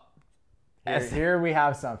 Well, Here we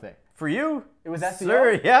have something. for you. It was SEO?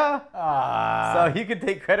 Sir, yeah. Ah. So you can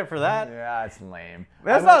take credit for that. Yeah, it's lame.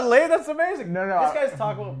 That's not lame. That's amazing. No. This guy's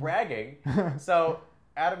talking about bragging. So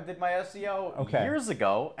Adam did my SEO years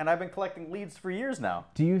ago, and I've been collecting leads for years now.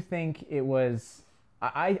 Do you think it was...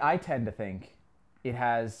 I tend to think it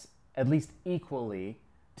has at least equally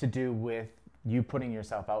to do with you putting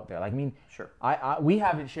yourself out there. Like, I mean, Sure. We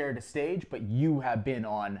haven't shared a stage, but you have been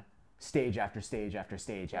on stage after stage after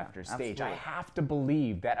stage after stage. absolutely. I have to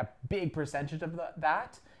believe that a big percentage of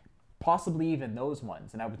that, possibly even those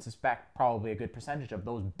ones, and I would suspect probably a good percentage of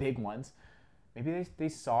those big ones, maybe they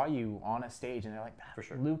saw you on a stage and they're like, For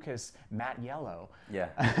sure. Lucas Mattiello. Yeah.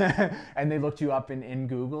 And they looked you up in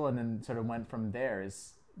Google and then sort of went from there.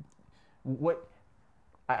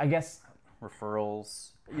 I guess,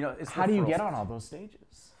 Referrals. It's how do you referrals. get on all those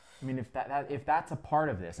stages? I mean, if that's a part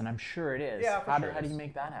of this, and I'm sure it is, Yeah, for how sure do it you is.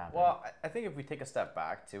 make that happen? Well, I think if we take a step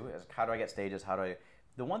back too, is how do I get stages?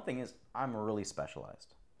 The one thing is I'm really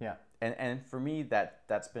specialized. yeah. And for me,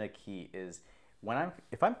 that's been a key is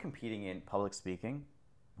if I'm competing in public speaking,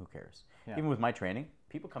 who cares? Yeah. Even with my training,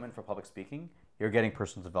 people come in for public speaking, you're getting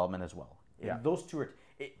personal development as well. Yeah. Those two are,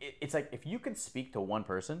 it's like if you can speak to one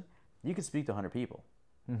person, You can speak to 100 people.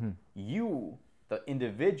 You, the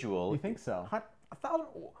individual. You think so? 1,000.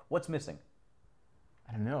 What's missing?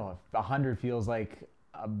 I don't know. If 100 feels like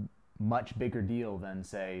a much bigger deal than,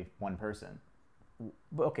 say, one person.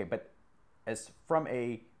 Okay, but as from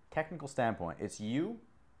a technical standpoint, it's you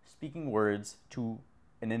speaking words to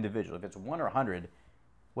an individual. If it's 1 or 100,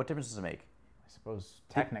 what difference does it make? I suppose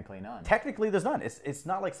technically none. Technically, there's none. It's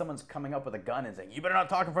not like someone's coming up with a gun and saying, you better not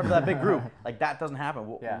talk in front of that big group. Like, that doesn't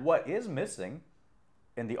happen. Yeah. What is missing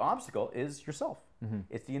and the obstacle is yourself.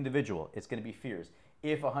 It's the individual. It's going to be fears.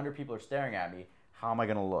 If 100 people are staring at me, how am I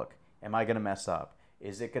going to look? Am I going to mess up?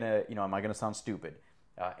 Is it going to, am I going to sound stupid?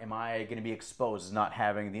 Am I going to be exposed as not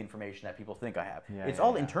having the information that people think I have? It's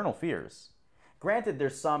all internal fears. Granted,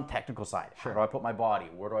 there's some technical side. Sure. How do I put my body?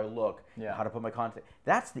 Where do I look? Yeah. How to put my content?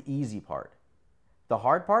 That's the easy part. The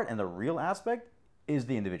hard part and the real aspect is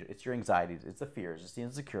the individual. It's your anxieties. It's the fears. It's the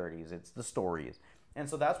insecurities. It's the stories. And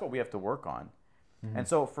so that's what we have to work on. And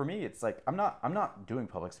so for me, it's like I'm not doing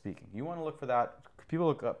public speaking. You want to look for that?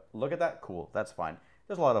 People look at that. Cool. That's fine.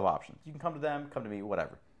 There's a lot of options. You can come to them, come to me,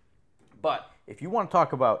 whatever. But if you want to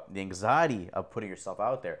talk about the anxiety of putting yourself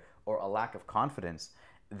out there or a lack of confidence,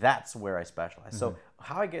 that's where I specialize. So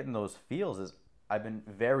how I get in those fields is I've been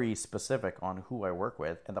very specific on who I work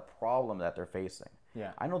with and the problem that they're facing.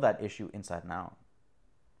 Yeah. I know that issue inside and out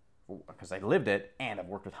because I lived it and I've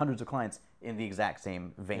worked with hundreds of clients in the exact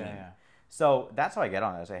same vein. Yeah. So that's how I get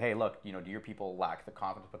on it. I say, hey, look, do your people lack the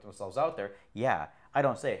confidence to put themselves out there? Yeah. I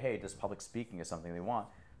don't say, hey, this public speaking is something they want.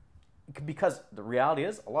 Because the reality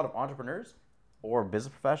is, a lot of entrepreneurs or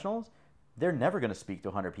business professionals, they're never going to speak to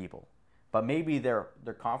 100 people. But maybe their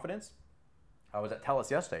confidence, I was at TELUS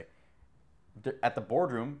yesterday, at the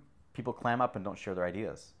boardroom, people clam up and don't share their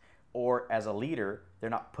ideas. Or as a leader, they're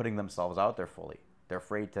not putting themselves out there fully. They're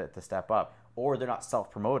afraid to step up. Or they're not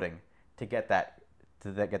self-promoting to get that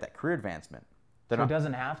career advancement. So it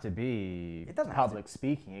doesn't have to be public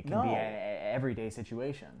speaking. It can be everyday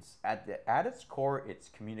situations. At its core, it's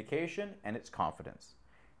communication and it's confidence.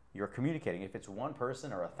 You're communicating. If it's one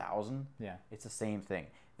person or 1,000, it's the same thing.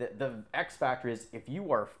 The X factor is if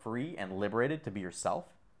you are free and liberated to be yourself,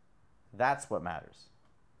 that's what matters.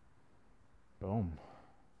 Boom.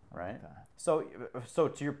 Right? So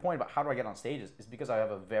to your point about how do I get on stages is because I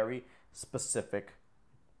have a very specific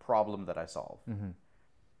problem that I solve.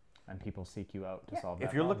 And people seek you out to solve that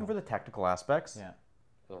If you're problem. looking for the technical aspects,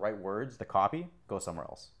 the right words, the copy, go somewhere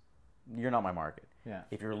else. You're not my market. Yeah.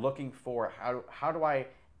 If you're looking for how do I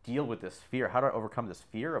deal with this fear? How do I overcome this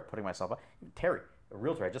fear of putting myself out? Terry, a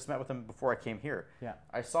realtor, I just met with him before I came here. Yeah.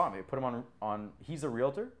 I saw him. I put him on he's a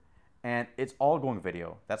realtor, and it's all going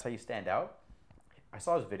video. That's how you stand out. I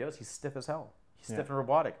saw his videos. He's stiff as hell. He's stiff and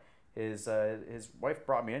robotic. His wife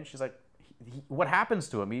brought me in. She's like, what happens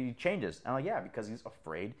to him? He changes. And I'm like, yeah, because he's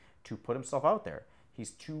afraid to put himself out there.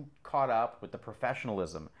 He's too caught up with the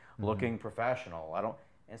professionalism, looking professional.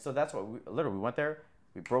 And so that's what we went there.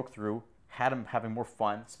 We broke through, had him having more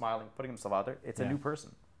fun, smiling, putting himself out there. It's a new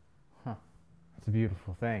person. Huh. It's a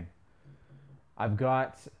beautiful thing. I've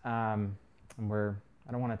got, I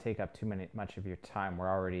don't want to take up much of your time. We're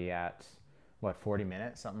already at, 40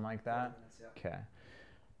 minutes, something like that? 40 minutes, yeah. Okay.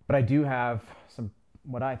 But I do have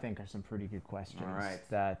what I think are some pretty good questions. All right.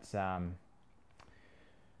 That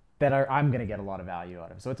I'm going to get a lot of value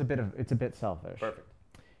out of. So it's a bit selfish. Perfect.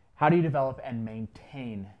 How do you develop and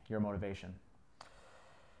maintain your motivation?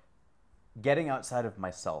 Getting outside of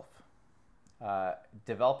myself.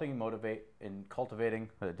 Developing and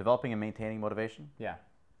maintaining motivation. Yeah.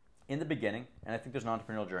 In the beginning, and I think there's an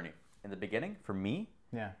entrepreneurial journey. In the beginning, for me,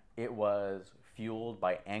 it was fueled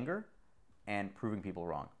by anger and proving people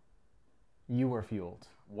wrong. You were fueled.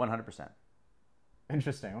 100%.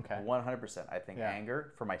 Interesting. Okay. 100%. I think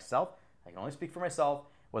anger for myself, I can only speak for myself,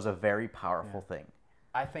 was a very powerful thing.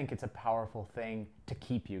 I think it's a powerful thing to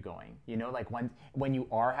keep you going. Like when you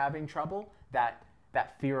are having trouble, that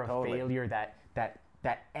fear of failure,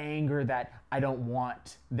 that anger, that I don't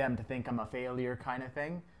want them to think I'm a failure kind of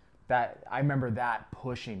thing. That I remember that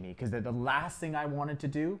pushing me because the last thing I wanted to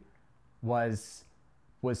do was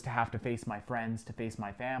to have to face my friends, to face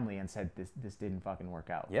my family, and said this didn't fucking work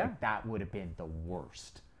out. Yeah. Like, that would have been the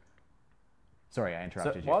worst. Sorry, I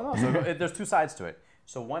interrupted you. Well, no. So there's two sides to it.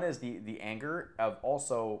 So one is the anger of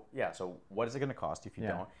also, so what is it going to cost if you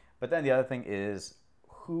don't? But then the other thing is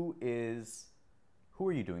who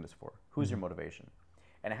are you doing this for? Who's your motivation?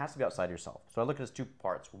 And it has to be outside yourself. So I look at it as two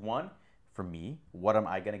parts. One, for me, what am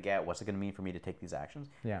I going to get? What's it going to mean for me to take these actions?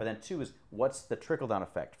 Yeah. But then two is what's the trickle-down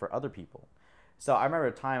effect for other people? So I remember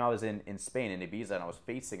a time I was in Spain, in Ibiza, and I was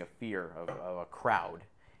facing a fear of a crowd.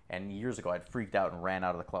 And years ago, I'd freaked out and ran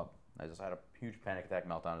out of the club. I just had a huge panic attack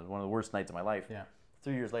meltdown. It was one of the worst nights of my life. Yeah.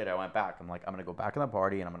 3 years later, I went back. I'm like, I'm going to go back to the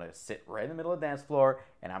party and I'm going to sit right in the middle of the dance floor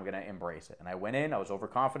and I'm going to embrace it. And I went in, I was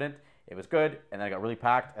overconfident. It was good. And then I got really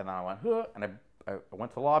packed. And then I went, huh, and I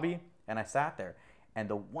went to the lobby and I sat there. And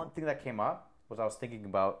the one thing that came up was I was thinking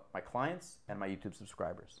about my clients and my YouTube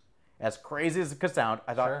subscribers. As crazy as it could sound,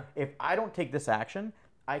 I thought, Sure. if I don't take this action,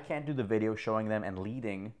 I can't do the video showing them and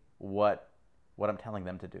leading what I'm telling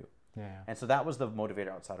them to do. Yeah. And so that was the motivator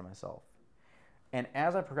outside of myself. And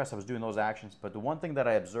as I progressed, I was doing those actions. But the one thing that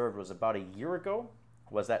I observed was about a year ago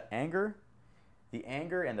was that the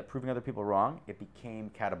anger and the proving other people wrong, it became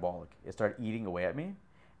catabolic. It started eating away at me.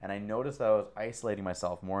 And I noticed that I was isolating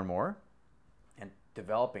myself more and more and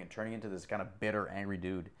developing, turning into this kind of bitter, angry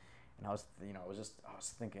dude. And I was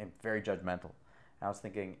thinking very judgmental. And I was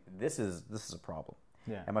thinking, this is a problem.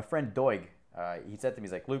 Yeah. And my friend Doig, he said to me,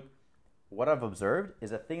 he's like, Luke, what I've observed is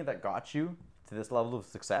the thing that got you to this level of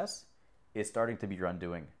success is starting to be your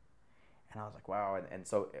undoing. And I was like, wow. And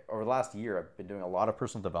so over the last year, I've been doing a lot of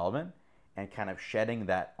personal development and kind of shedding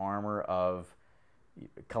that armor of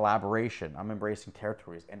collaboration. I'm embracing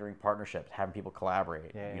territories, entering partnerships, having people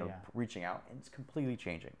collaborate, reaching out, and it's completely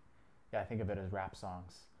changing. Yeah, I think of it as rap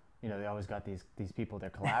songs. You know, they always got these people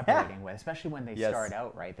they're collaborating with, especially when they start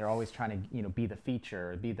out, right? They're always trying to, be the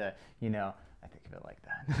feature, be the, I think of it like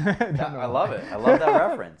that. I love it. I love that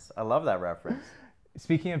reference. I love that reference.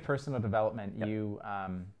 Speaking of personal development, you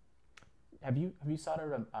have you sought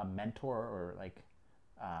out a mentor or I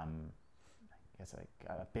guess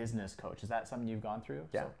a business coach? Is that something you've gone through?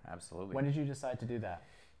 Yeah, absolutely. When did you decide to do that?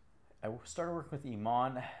 I started working with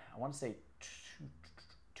Iman, I want to say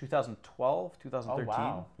 2012, 2013. Oh,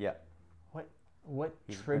 wow. Yeah. What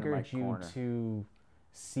triggered you to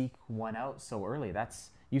seek one out so early?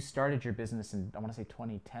 You started your business in, I want to say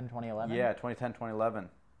 2010, 2011? Yeah, 2010, 2011.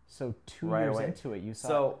 So 2 right years away. Into it, you saw.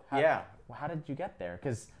 So, How did you get there?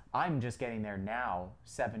 Because I'm just getting there now,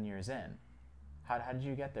 7 years in. How did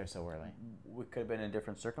you get there so early? We could have been in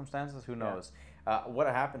different circumstances. Who knows? What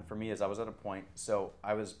happened for me is I was at a point. So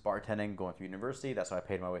I was bartending, going through university. That's how I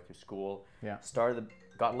paid my way through school. Yeah.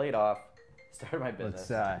 Got laid off. Started my business.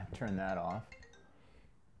 Let's turn that off.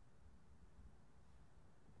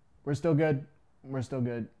 We're still good.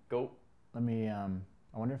 Go. Let me. I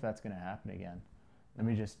wonder if that's gonna happen again. Let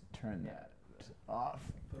me just turn that off.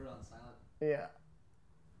 Put it on silent. Yeah.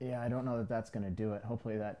 Yeah, I don't know that that's gonna do it.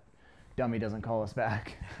 Hopefully that dummy doesn't call us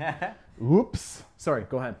back. Oops. Sorry.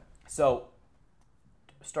 Go ahead. So,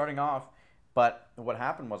 starting off, but what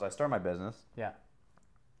happened was I started my business. Yeah.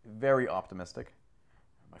 Very optimistic.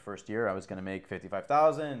 My first year, I was going to make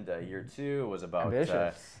 $55,000. Year 2 was about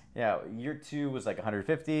ambitious. Year 2 was like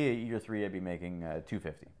 150. Year 3, I'd be making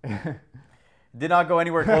 250. Did not go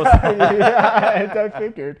anywhere close. I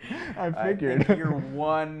figured. I think year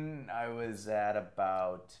 1, I was at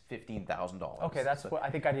about $15,000. Okay, that's what I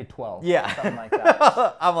think I did 12. Yeah, something like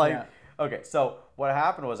that. I'm like, Yeah. Okay. So what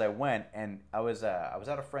happened was I went and I was at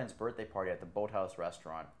a friend's birthday party at the Boathouse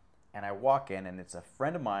restaurant, and I walk in and it's a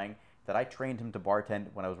friend of mine that I trained him to bartend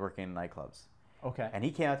when I was working in nightclubs. Okay. And he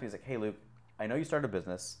came up to me, he's like, hey, Luke, I know you started a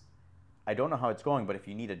business. I don't know how it's going, but if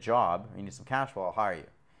you need a job, you need some cash flow, I'll hire you.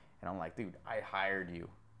 And I'm like, dude, I hired you.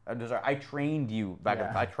 I trained you back.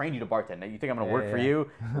 Yeah. I trained you to bartend. Now, you think I'm going to work for you?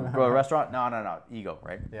 Go to a restaurant? No. Ego,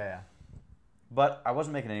 right? Yeah. But I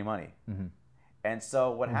wasn't making any money. Mm-hmm. And so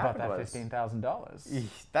what happened about was... that $15,000.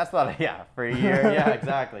 That's not... Yeah, for a year. Yeah,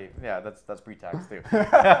 exactly. Yeah, that's pre-tax too.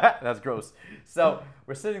 That's gross. So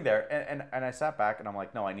we're sitting there, and I sat back, and I'm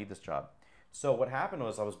like, no, I need this job. So what happened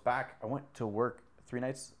was I went to work 3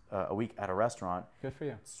 nights a week at a restaurant. Good for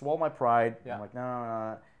you. Swallowed my pride. Yeah. I'm like,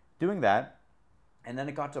 no. Doing that. And then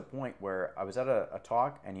it got to a point where I was at a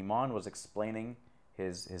talk, and Iman was explaining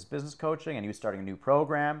his business coaching, and he was starting a new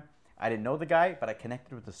program. I didn't know the guy, but I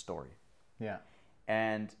connected with the story. Yeah.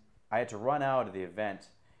 And I had to run out of the event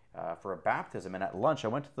for a baptism. And at lunch, I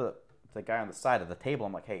went to the guy on the side of the table.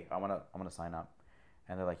 I'm like, hey, I want to sign up.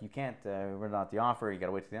 And they're like, you can't. We're not the offer. You got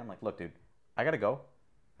to wait till the end. I'm like, look, dude, I got to go.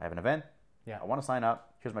 I have an event. Yeah. I want to sign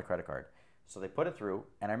up. Here's my credit card. So they put it through.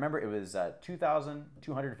 And I remember it was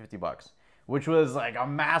 $2,250, which was like a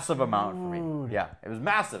massive amount for me. Yeah, it was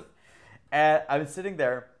massive. And I was sitting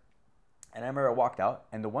there. And I remember I walked out.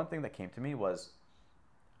 And the one thing that came to me was,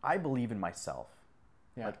 I believe in myself.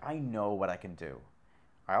 Yeah. Like, I know what I can do.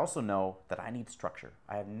 I also know that I need structure.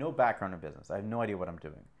 I have no background in business. I have no idea what I'm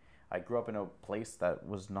doing. I grew up in a place that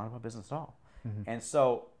was not about business at all. Mm-hmm. And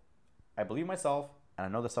so I believe myself, and I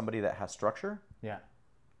know there's somebody that has structure. Yeah.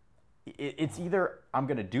 It's either I'm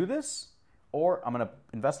going to do this, or I'm going to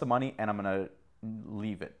invest the money and I'm going to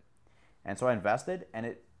leave it. And so I invested,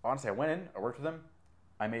 and honestly, I went in, I worked with them.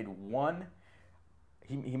 I made one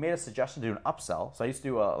he made a suggestion to do an upsell. So I used to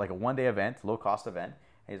do like a 1-day event, low cost event.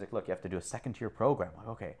 And he's like, look, you have to do a second tier program. I'm like,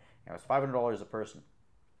 okay. And it was $500 a person.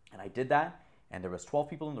 And I did that. And there was 12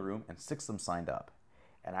 people in the room and 6 of them signed up.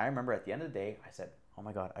 And I remember at the end of the day, I said, oh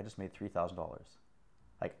my God, I just made $3,000.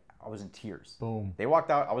 Like, I was in tears. Boom. They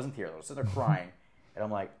walked out. I was in tears. I was sitting there crying. And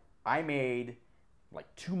I'm like, I made like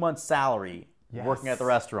 2 months salary working at the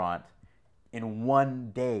restaurant in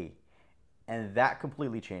 1 day. And that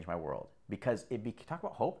completely changed my world. Because talk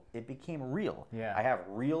about hope, it became real. Yeah. I have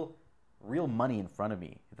real money in front of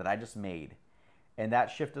me that I just made. And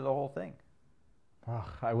that shifted the whole thing. Oh,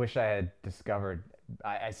 I wish I had discovered.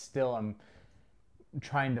 I still am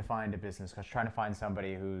trying to find a business coach, trying to find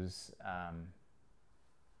somebody who's, I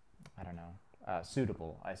don't know,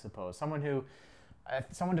 suitable, I suppose.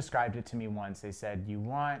 Someone described it to me once. They said, you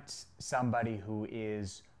want somebody who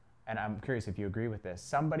is, and I'm curious if you agree with this,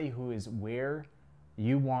 somebody who is where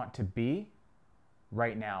you want to be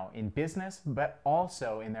right now in business, but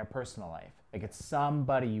also in their personal life. Like, it's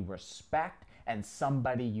somebody you respect and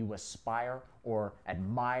somebody you aspire or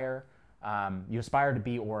admire. You aspire to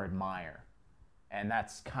be or admire. And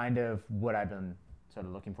that's kind of what I've been sort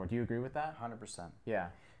of looking for. Do you agree with that? 100%. Yeah.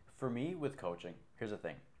 For me, with coaching, here's the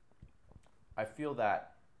thing. I feel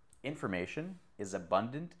that information is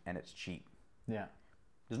abundant and it's cheap. Yeah.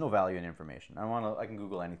 There's no value in information. I can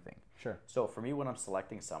Google anything. Sure. So for me, when I'm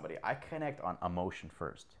selecting somebody, I connect on emotion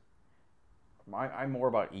first. I'm more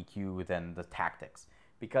about EQ than the tactics.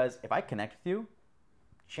 Because if I connect with you,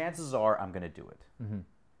 chances are I'm going to do it.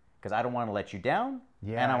 Because I don't want to let you down,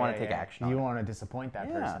 and I want to take action on it. You want to disappoint that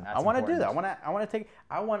person. That's I want to do important. that.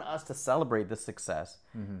 I want us to celebrate this success.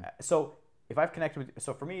 So if I've connected with you,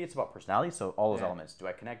 so for me, it's about personality. So all those elements. Do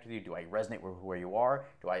I connect with you? Do I resonate with where you are?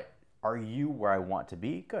 Are you where I want to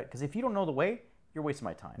be? Good. Because if you don't know the way, you're wasting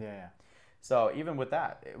my time. Yeah. So even with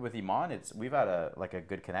that, with Iman, we've had a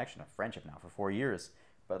good connection, a friendship now for 4 years.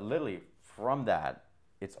 But literally from that,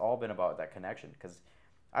 it's all been about that connection. Because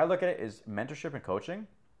I look at it as mentorship and coaching.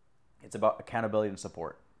 It's about accountability and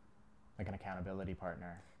support. Like an accountability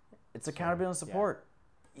partner. It's accountability and support.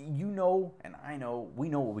 Yeah. You know, and I know, we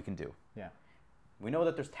know what we can do. Yeah. We know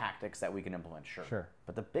that there's tactics that we can implement, sure.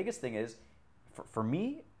 But the biggest thing is, for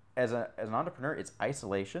me, as an entrepreneur, it's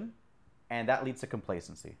isolation, and that leads to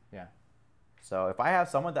complacency. Yeah. So if I have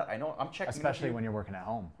someone that I know, I'm checking. Especially when you're working at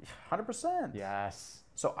home. 100%. Yes.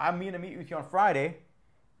 So I'm going to meet with you on Friday.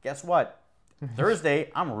 Guess what?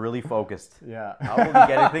 Thursday, I'm really focused. Yeah. I will be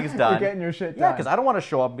getting things done. You're getting your shit done. Yeah, because I don't want to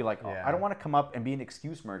show up and be like, I don't want to come up and be an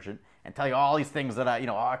excuse merchant and tell you all these things that I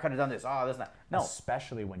could have done this, this, and that. No.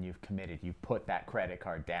 Especially when you've committed, you put that credit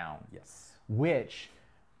card down. Yes. Which,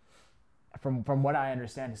 from what I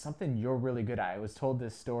understand, is something you're really good at. I was told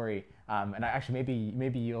this story, and actually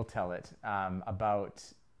maybe you'll tell it, about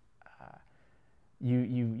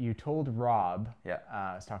you told Rob. Yeah.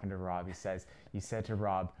 I was talking to Rob. You said to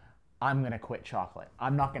Rob, I'm going to quit chocolate.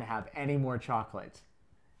 I'm not going to have any more chocolate.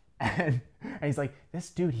 And he's like, this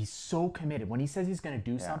dude, he's so committed. When he says he's going to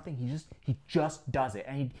do something, he just does it.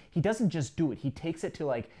 And he doesn't just do it. He takes it to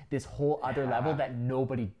like this whole other level that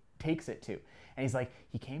nobody takes it to. And he's like,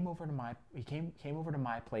 he came over to my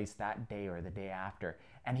place that day or the day after,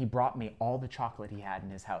 and he brought me all the chocolate he had in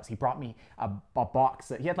his house. He brought me a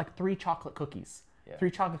box he had like 3 chocolate cookies. Yeah. 3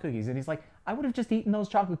 chocolate cookies, and he's like, I would have just eaten those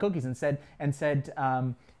chocolate cookies and said,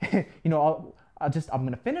 I'm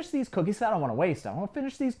gonna finish these cookies. I don't want to waste them. I want to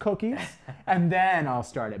finish these cookies, and then I'll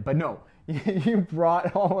start it. But no, you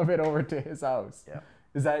brought all of it over to his house. Yeah.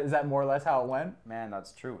 Is that more or less how it went? Man,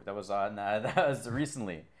 that's true. That was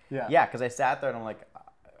recently. Yeah. Yeah, because I sat there and I'm like,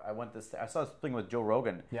 I saw this thing with Joe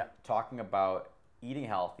Rogan. Yeah. Talking about eating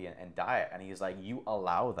healthy and diet, and he's like, you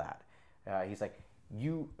allow that. He's like,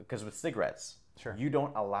 because with cigarettes. Sure. You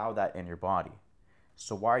don't allow that in your body.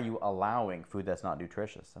 So why are you allowing food that's not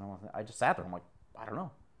nutritious? And I just sat there. I'm like, I don't know.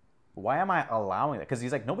 Why am I allowing that? Because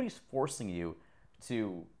he's like, nobody's forcing you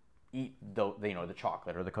to eat the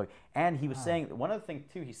chocolate or the cookie. And he was saying, one other thing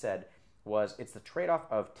too he said was, it's the trade-off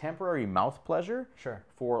of temporary mouth pleasure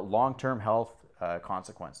for long-term health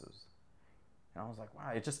consequences. And I was like,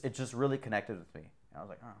 wow, it just really connected with me. And I was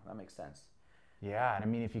like, oh, that makes sense. Yeah, and I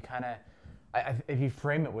mean, if you kind of, if you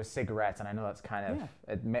frame it with cigarettes, and I know that's kind of,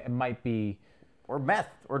 it might be, or meth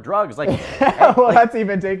or drugs, like well, that's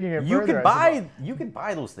even taking it you further. You can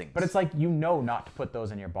buy those things, but it's like, not to put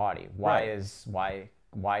those in your body. Why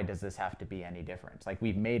does this have to be any different? Like,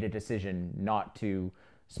 we've made a decision not to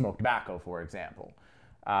smoke tobacco, for example.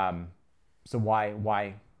 So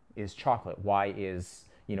why is chocolate? Why is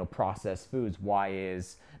processed foods? Why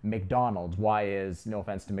is McDonald's? Why is, no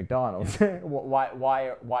offense to McDonald's,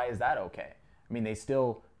 why is that okay? I mean, they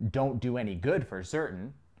still don't do any good for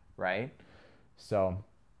certain, right? So,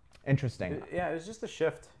 interesting. Yeah, it was just a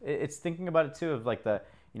shift. It's thinking about it too of like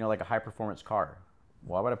like a high performance car.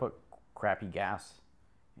 Why would I put crappy gas?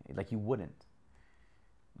 Like you wouldn't.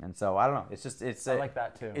 And so I don't know. I like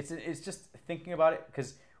that too. It's just thinking about it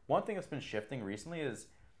because one thing that's been shifting recently is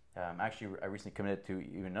actually I recently committed to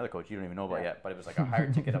even another coach you don't even know about yet, but it was like a higher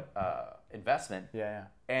ticket investment. Yeah.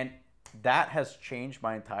 And that has changed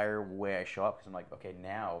my entire way I show up because I'm like, okay,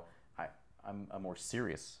 now I'm more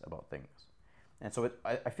serious about things. And so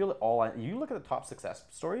I feel that you look at the top success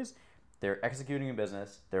stories, they're executing in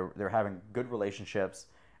business, they're having good relationships,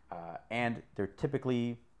 and they're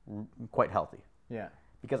typically quite healthy. Yeah.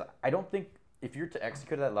 Because I don't think if you're to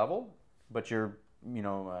execute at that level, but you're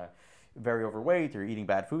very overweight or eating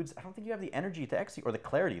bad foods, I don't think you have the energy to execute or the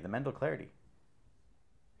clarity, the mental clarity.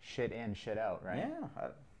 Shit in, shit out, right? Yeah.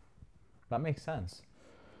 That makes sense.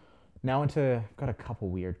 Now I've got a couple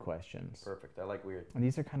weird questions. Perfect. I like weird. And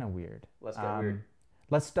these are kind of weird. Let's get weird.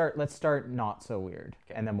 Let's start not so weird,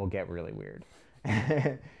 and then we'll get really weird.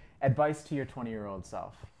 Advice to your 20-year-old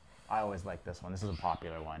self. I always like this one. This is a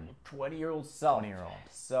popular one. 20-year-old self. 20-year-old.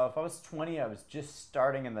 So if I was 20, I was just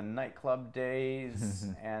starting in the nightclub days,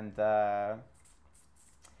 and I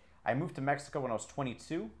moved to Mexico when I was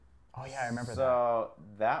 22. Oh yeah, I remember that. So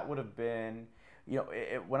that would have been,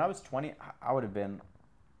 when I was 20, I would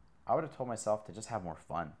have told myself to just have more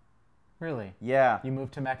fun. Really? Yeah. You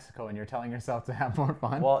moved to Mexico and you're telling yourself to have more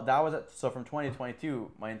fun? Well, that was it. So from 20 to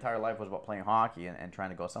 22, my entire life was about playing hockey and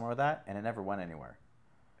trying to go somewhere with that, and it never went anywhere.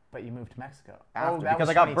 But you moved to Mexico. Because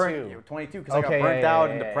I got burnt. 22 because I got burnt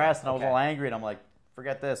out and depressed, and I was all angry, and I'm like,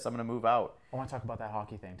 forget this, I'm going to move out. I want to talk about that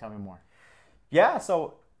hockey thing. Tell me more. Yeah,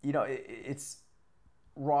 so, it's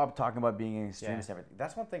Rob talking about being an extremist and everything.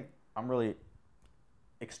 That's one thing I'm really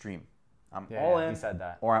extreme. I'm all in, he said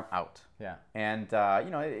that. Or I'm out. Yeah. And,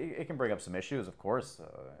 it can bring up some issues, of course,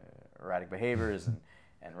 erratic behaviors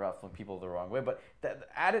and ruffling people the wrong way. But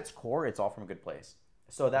at its core, it's all from a good place.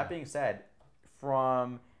 So that being said,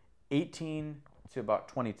 from 18 to about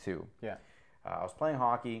 22, I was playing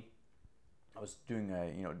hockey. I was doing,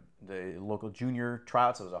 the local junior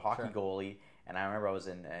tryouts. I was a hockey goalie. And I remember I was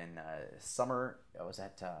in summer. I was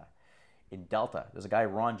in Delta. There's a guy,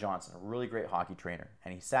 Ron Johnson, a really great hockey trainer.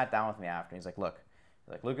 And he sat down with me after. And he's like, look,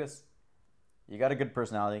 Lucas, you got a good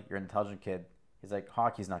personality. You're an intelligent kid. He's like,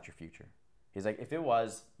 hockey's not your future. He's like, if it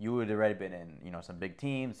was, you would have already been in, some big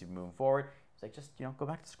teams. You've moving forward. He's like, just, go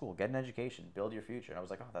back to school, get an education, build your future. And I was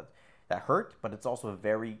like, oh, that hurt, but it's also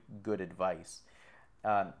very good advice.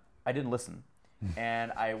 I didn't listen.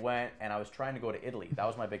 And I went and I was trying to go to Italy. That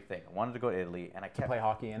was my big thing. I wanted to go to Italy, and I kept to play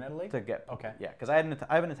hockey in Italy. Because I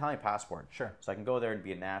have an Italian passport. Sure. So I can go there and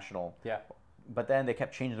be a national. Yeah. But then they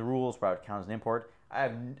kept changing the rules where I would count as an import. I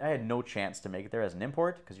had no chance to make it there as an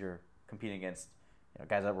import because you're competing against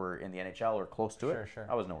guys that were in the NHL or close to it. Sure.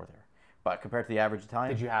 I was nowhere there. But compared to the average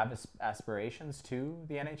Italian, did you have aspirations to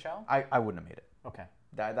the NHL? I wouldn't have made it. Okay.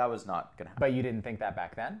 That was not going to happen. But you didn't think that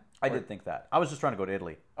back then? I did think that. I was just trying to go to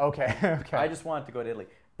Italy. Okay. I just wanted to go to Italy.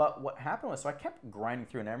 But what happened was, so I kept grinding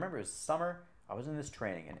through, and I remember it was summer, I was in this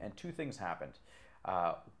training, and two things happened.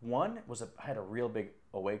 One was I had a real big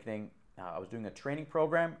awakening. I was doing a training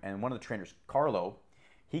program, and one of the trainers, Carlo,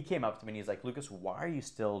 he came up to me and he's like, Lucas, why are you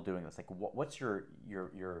still doing this? Like, what's your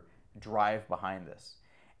drive behind this?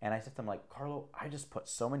 And I said to him, like, Carlo, I just put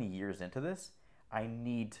so many years into this. I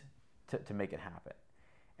need to make it happen.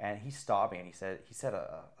 And he stopped me and he said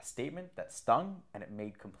a statement that stung, and it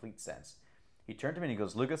made complete sense. He turned to me and he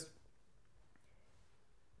goes, Lucas,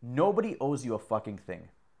 nobody owes you a fucking thing.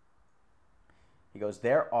 He goes,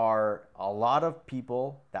 there are a lot of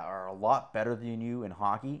people that are a lot better than you in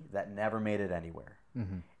hockey that never made it anywhere.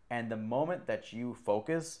 Mm-hmm. And the moment that you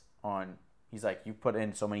focus on, he's like, you put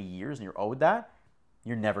in so many years and you're owed that,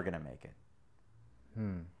 you're never going to make it.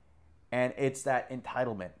 And it's that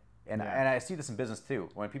entitlement. And I see this in business too.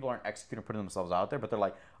 When people aren't executing, putting themselves out there, but they're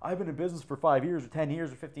like, I've been in business for 5 years or 10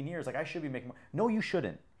 years or 15 years. Like, I should be making more. No, you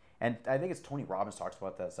shouldn't. And I think it's Tony Robbins talks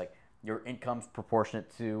about that. It's like your income's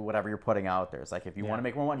proportionate to whatever you're putting out there. It's like if you want to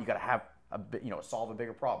make more money, you got to have solve a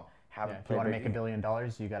bigger problem. If you want to make $1 billion,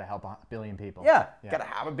 you got to help 1 billion people. Yeah. Got to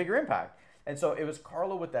have a bigger impact. And so it was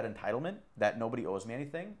Carlo with that entitlement that nobody owes me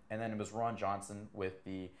anything, and then it was Ron Johnson with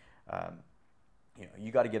the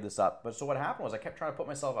you got to give this up. But so what happened was I kept trying to put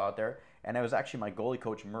myself out there, and it was actually my goalie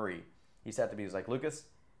coach, Murray. He said to me, he's like, Lucas,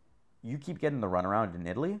 you keep getting the runaround in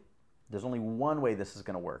Italy. There's only one way this is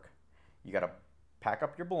going to work. You got to pack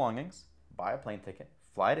up your belongings, buy a plane ticket,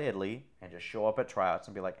 fly to Italy, and just show up at tryouts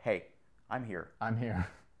and be like, hey, I'm here. I'm here.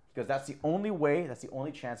 Because that's the only way, that's the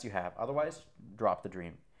only chance you have. Otherwise, drop the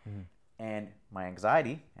dream. Mm-hmm. And my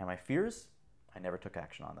anxiety and my fears, I never took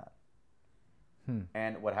action on that.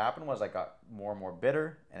 And what happened was I got more and more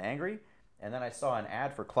bitter and angry. And then I saw an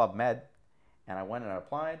ad for Club Med, and I went and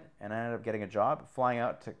applied, and I ended up getting a job flying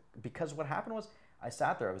out to, because what happened was I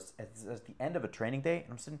sat there, I was at the end of a training day,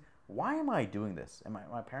 and I'm sitting, why am I doing this? And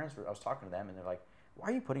my parents I was talking to them, and they're like, why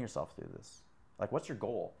are you putting yourself through this? Like, what's your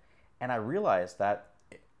goal? And I realized that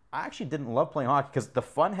I actually didn't love playing hockey because the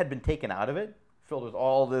fun had been taken out of it, filled with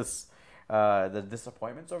all this, the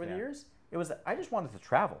disappointments over the years. It was, I just wanted to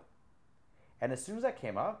travel. And as soon as that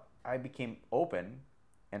came up, I became open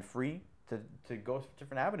and free to go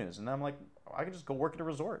different avenues. And then I'm like, I could just go work at a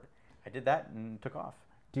resort. I did that and took off.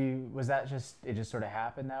 Was that just, it just sort of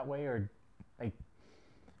happened that way? Or like,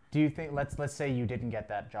 do you think, let's say you didn't get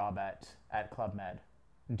that job at Club Med.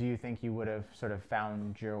 Do you think you would have sort of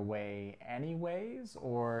found your way anyways?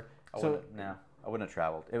 Or I wouldn't have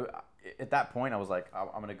traveled. At that point, I was like, I'm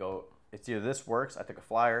going to go. It's either this works. I took a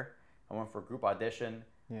flyer. I went for a group audition.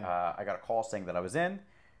 Yeah. I got a call saying that I was in.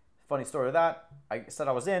 Funny story of that. I said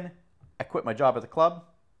I was in. I quit my job at the club.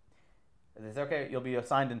 They said, okay, you'll be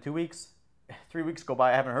assigned in 2 weeks. 3 weeks go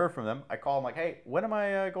by. I haven't heard from them. I call them like, hey, when am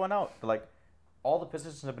I going out? They're like, all the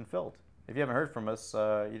positions have been filled. If you haven't heard from us,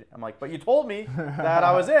 I'm like, but you told me that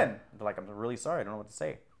I was in. They're like, I'm really sorry. I don't know what to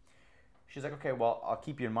say. She's like, okay, well, I'll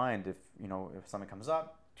keep you in mind if something comes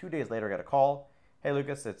up. 2 days later, I got a call. Hey,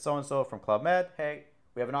 Lucas, it's so-and-so from Club Med. Hey,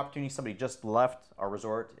 we have an opportunity. Somebody just left our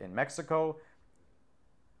resort in Mexico.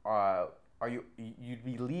 You'd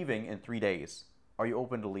be leaving in 3 days. Are you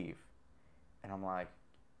open to leave? And I'm like,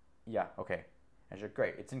 yeah, okay. And she's like,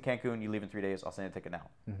 great. It's in Cancun. You leave in 3 days. I'll send you a ticket now.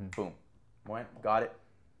 Boom. Went, got it.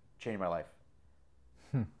 Changed my life.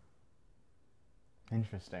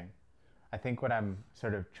 Interesting. I think what I'm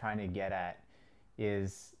sort of trying to get at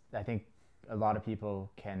is I think a lot of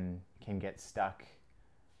people can get stuck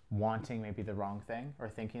wanting maybe the wrong thing or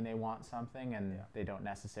thinking they want something and they don't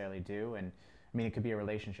necessarily do. And I mean, it could be a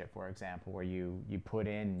relationship, for example, where you put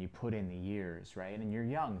in the years, right? And you're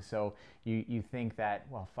young, so you think that,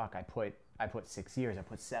 well, fuck, I put 6 years, I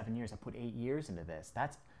put 7 years, I put 8 years into this. I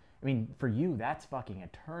mean, for you, that's fucking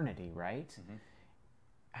eternity, right?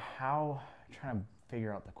 I'm trying to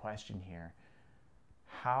figure out the question here.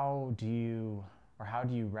 How do you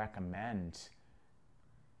recommend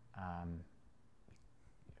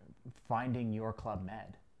finding your Club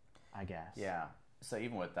Med, I guess? Yeah. So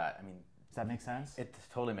even with that, I mean, does that make sense? It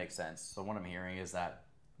totally makes sense. So what I'm hearing is that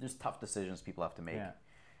there's tough decisions people have to make. Yeah.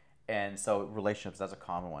 And so relationships, that's a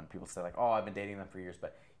common one. People say like, oh, I've been dating them for years.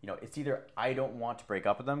 But, it's either I don't want to break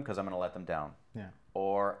up with them because I'm going to let them down. Yeah.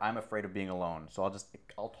 Or I'm afraid of being alone. So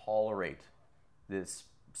I'll tolerate this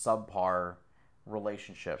subpar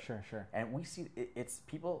relationship. Sure. And we see it's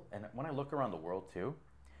people, and when I look around the world too,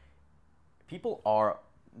 people are,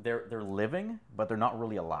 they're living, but they're not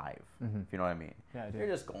really alive, if you know what I mean. Yeah, I do. They're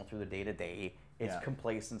just going through the day-to-day. It's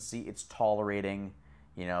complacency. It's tolerating,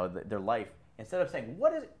 their life. Instead of saying,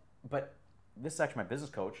 what is it? But this is actually my business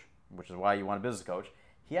coach, which is why you want a business coach.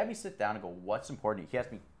 He had me sit down and go, what's important? He has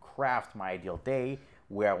me craft my ideal day,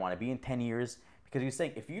 where I want to be in 10 years. Because he was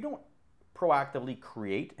saying, if you don't proactively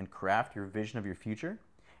create and craft your vision of your future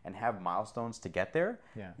and have milestones to get there,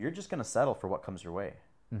 you're just going to settle for what comes your way.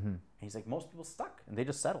 And he's like, most people stuck and they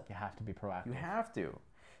just settle. You have to be proactive. You have to.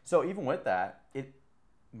 So even with that,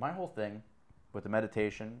 my whole thing with the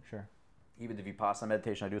meditation, even the Vipassana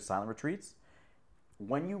meditation I do with silent retreats,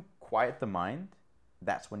 when you quiet the mind,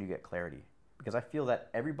 that's when you get clarity. Because I feel that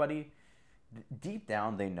everybody, deep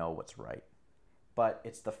down, they know what's right. But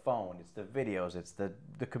it's the phone, it's the videos, it's the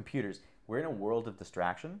computers. We're in a world of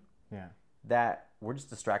distraction that we're just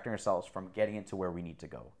distracting ourselves from getting into where we need to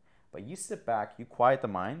go. But you sit back, you quiet the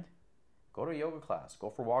mind, go to a yoga class, go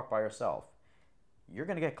for a walk by yourself. You're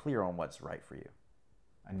going to get clear on what's right for you.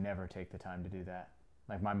 I never take the time to do that.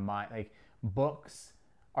 Like my mind, like books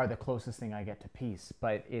are the closest thing I get to peace,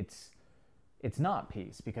 but it's not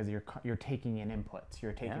peace because you're taking in inputs.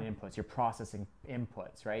 You're processing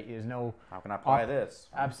inputs, right? There's no how can I apply this?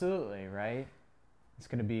 Absolutely, right? It's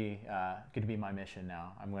going to be my mission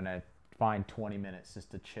now. I'm going to find 20 minutes just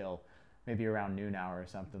to chill. Maybe around noon hour or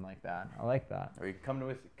something like that. I like that. Or you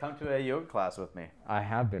can come to a yoga class with me. I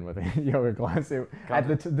have been with a yoga class. At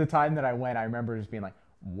the time that I went, I remember just being like,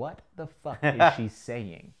 what the fuck is she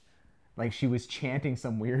saying? Like she was chanting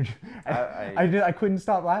some weird. I couldn't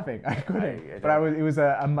stop laughing. I couldn't. But it was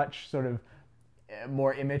a much sort of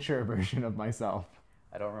more immature version of myself.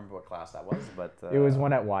 I don't remember what class that was, but it was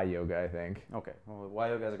one at Y Yoga, I think. Okay, well, Y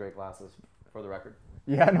Yoga has a great classes, for the record.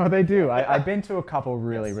 Yeah, no, they do. I've been to a couple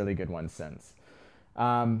really good ones since.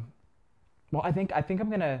 Well, I think I'm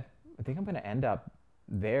gonna end up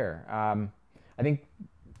there. I think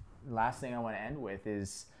last thing I want to end with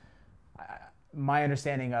is my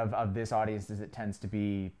understanding of this audience is it tends to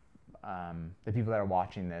be the people that are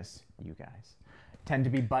watching this, you guys, tend to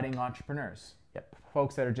be budding entrepreneurs. Yep.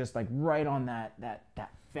 Folks that are just like right on that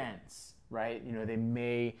fence, right? You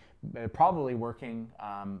know, they're probably working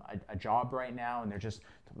a job right now, and they're just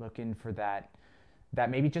looking for that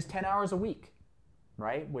maybe just 10 hours a week,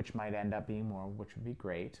 right? Which might end up being more, which would be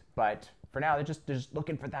great. But for now, they're just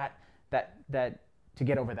looking for that to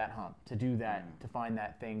get over that hump, to do that, to find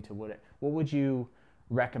that thing. What would you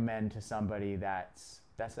recommend to somebody that's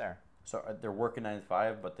there? So they're working 9 to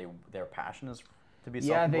 5, but their passion is to be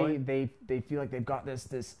Yeah, self-employed? they feel like they've got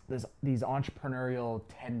these entrepreneurial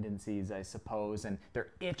tendencies, I suppose, and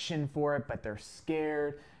they're itching for it, but they're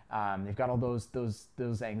scared. They've got all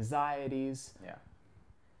those anxieties. Yeah.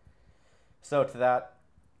 So to that,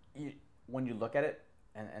 when you look at it,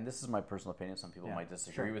 and this is my personal opinion, some people might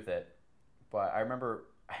disagree with it, but I remember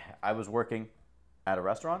I was working at a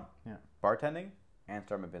restaurant, bartending, and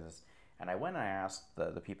starting my business. And I went and I asked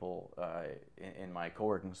the people in my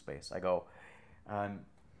co-working space, I go,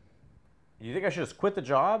 do you think I should just quit the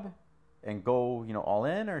job and go, all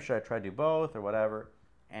in, or should I try to do both or whatever?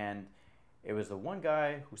 And it was the one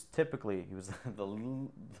guy who's he was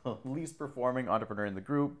the least performing entrepreneur in the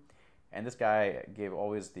group. And this guy gave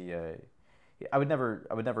always I would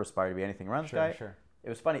never aspire to be anything around this guy. Sure. It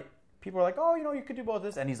was funny. People were like, oh, you could do both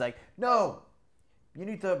this. And he's like, no, you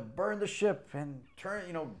need to burn the ship and turn,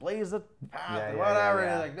 blaze the path and whatever.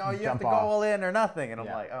 And he's like, no, you have to go all in or nothing. And I'm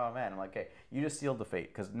like, oh man, okay, you just sealed the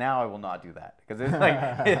fate, because now I will not do that. Because it's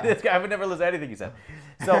like, this guy, I would never listen to anything he said.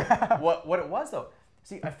 So what it was though,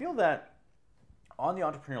 see, I feel that on the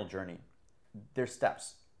entrepreneurial journey, there's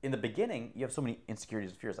steps. In the beginning, you have so many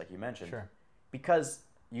insecurities and fears, like you mentioned, because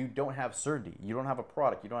you don't have certainty. You don't have a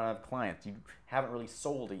product. You don't have clients. You haven't really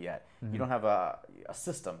sold it yet. You don't have a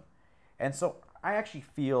system. And so I actually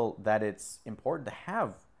feel that it's important to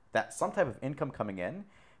have that some type of income coming in,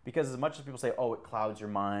 because as much as people say, oh, it clouds your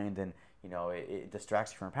mind and it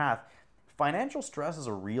distracts you from a path, financial stress is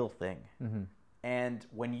a real thing. And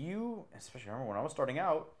when you, especially remember when I was starting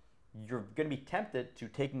out, you're going to be tempted to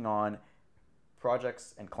taking on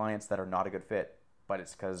projects and clients that are not a good fit, but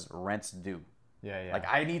it's because rent's due. Like,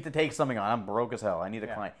 I need to take something on. I'm broke as hell. I need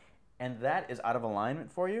a client. And that is out of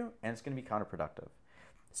alignment for you, and it's going to be counterproductive.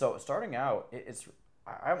 So starting out,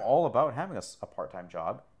 I'm all about having a part-time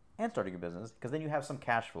job and starting a business, because then you have some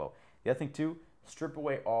cash flow. The other thing too, strip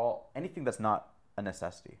away anything that's not a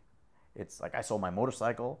necessity. It's like I sold my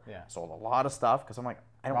motorcycle, sold a lot of stuff, because I'm like,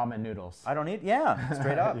 ramen noodles. I don't need,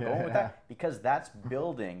 straight up, going with that, because that's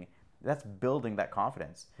building that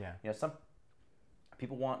confidence. Some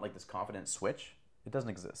people want like this confidence switch. It doesn't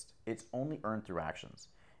exist. It's only earned through actions.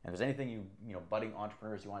 And if there's anything you budding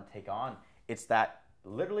entrepreneurs you want to take on, it's that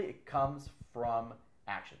literally it comes from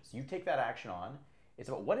actions. You take that action on. It's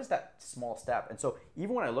about what is that small step. And so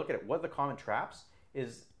even when I look at it, what are the common traps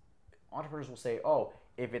is entrepreneurs will say, oh,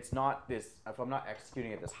 if I'm not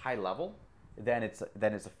executing at this high level, then it's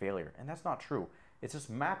a failure. And that's not true. It's just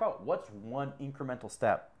map out what's one incremental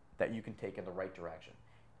step that you can take in the right direction.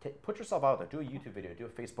 Put yourself out there. Do a YouTube video. Do a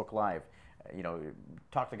Facebook Live.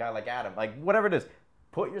 Talk to a guy like Adam. Like, whatever it is.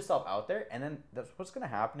 Put yourself out there, and then what's going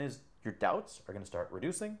to happen is your doubts are going to start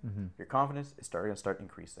reducing. Your confidence is going to start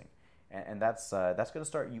increasing. And that's going to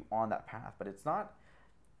start you on that path. But it's not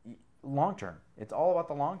long term. It's all about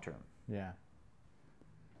the long term. Yeah.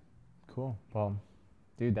 Cool. Well,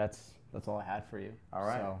 dude, that's all I had for you. All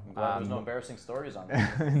right. So, I'm glad there's no embarrassing stories on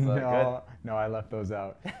this. No, I left those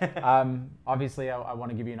out. Obviously, I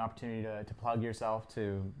want to give you an opportunity to plug yourself,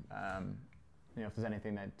 to, if there's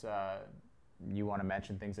anything that you want to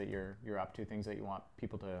mention, things that you're up to, things that you want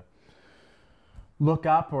people to look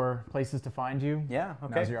up, or places to find you. Yeah,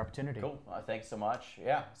 okay. Now's your opportunity. Cool. Thanks so much.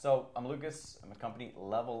 Yeah. So I'm Lucas. I'm a company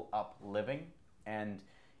Level Up Living, and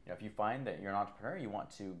if you find that you're an entrepreneur, you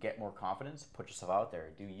want to get more confidence, put yourself out there,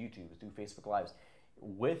 do YouTubes, do Facebook Lives.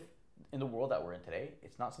 In the world that we're in today,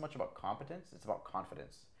 it's not so much about competence, it's about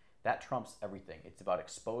confidence. That trumps everything. It's about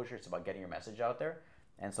exposure, it's about getting your message out there.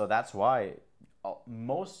 And so that's why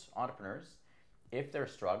most entrepreneurs, if they're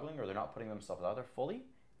struggling or they're not putting themselves out there fully,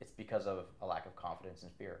 it's because of a lack of confidence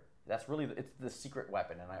and fear. That's really, it's the secret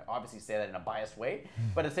weapon. And I obviously say that in a biased way,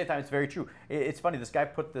 but at the same time, it's very true. It's funny, this guy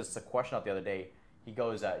put this question out the other day. He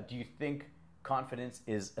goes, do you think confidence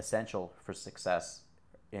is essential for success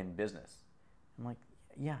in business? I'm like,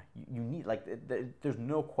 yeah, you need, there's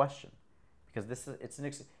no question, because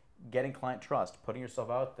it's getting client trust, putting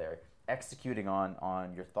yourself out there, executing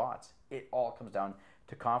on your thoughts. It all comes down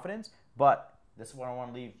to confidence. But this is what I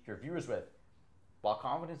want to leave your viewers with. while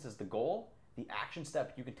confidence is the goal, the action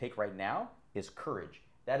step you can take right now is courage.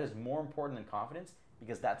 That is more important than confidence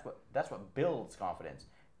because that's what builds confidence.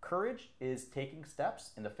 Courage is taking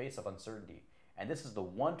steps in the face of uncertainty. And this is the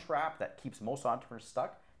one trap that keeps most entrepreneurs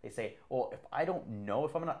stuck. They say, if I don't know,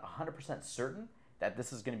 if I'm not 100% certain that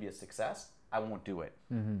this is going to be a success, I won't do it.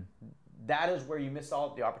 Mm-hmm. That is where you miss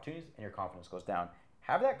all the opportunities and your confidence goes down.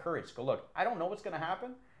 Have that courage. Go, look, I don't know what's going to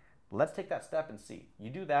happen. Let's take that step and see. You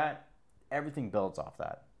do that, everything builds off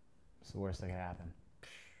that. It's the worst that could happen,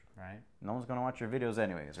 right? No one's going to watch your videos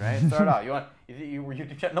anyways, right? Start out.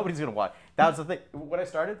 Nobody's going to watch. That was the thing. When I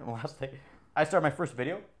started, the last thing, I started my first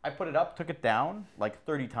video. I put it up, took it down like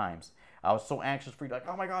 30 times. I was so anxious for you, like,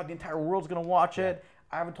 oh my God, the entire world's going to watch it.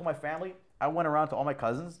 I haven't told my family. I went around to all my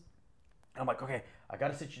cousins. And I'm like, okay, I got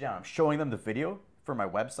to sit you down. I'm showing them the video for my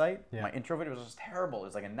website. Yeah. My intro video was just terrible. It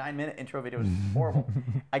was like a 9-minute intro video. It was horrible.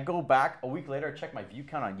 I go back a week later, I check my view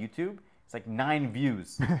count on YouTube. It's like 9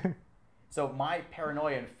 views. So my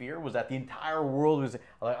paranoia and fear was that the entire world was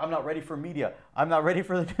like, I'm not ready for media. I'm not ready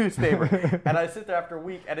for the newspaper. And I sit there after a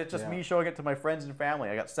week, and it's just me showing it to my friends and family.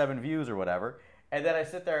 I got 7 views or whatever. And then I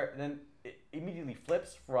sit there, and then it immediately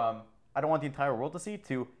flips from, I don't want the entire world to see,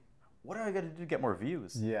 to, what are I going to do to get more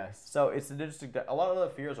views? Yes. So it's an interesting, a lot of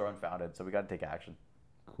the fears are unfounded, so we got to take action.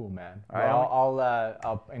 Cool, man. All right,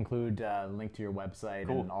 I'll include a link to your website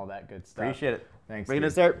and all that good stuff. Appreciate it. Thanks. Bring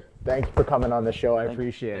us there. Thank you for coming on the show. I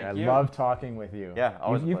appreciate it. I love talking with you. Yeah,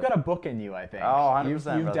 always. You've got a book in you, I think. Oh,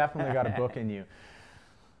 100%. You've definitely got a book in you.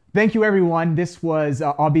 Thank you, everyone. This was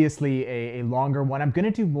obviously a longer one. I'm going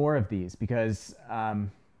to do more of these because,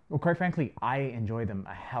 well, quite frankly, I enjoy them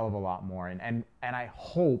a hell of a lot more. And I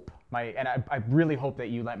hope I really hope that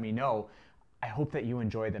you let me know. I hope that you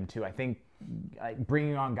enjoy them too. I think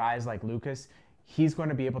bringing on guys like Lucas, he's going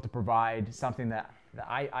to be able to provide something that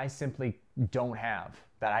I simply don't have,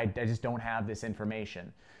 that I just don't have this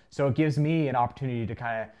information. So it gives me an opportunity to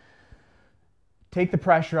kind of take the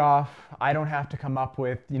pressure off. I don't have to come up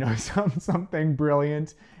with, something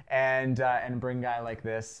brilliant and bring a guy like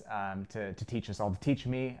this to teach us all, to teach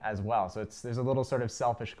me as well. So there's a little sort of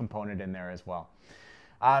selfish component in there as well.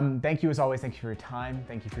 Thank you as always. Thank you for your time.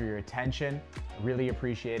 Thank you for your attention. I really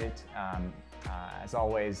appreciate it. As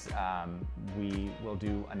always, we will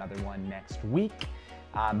do another one next week.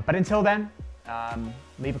 But until then,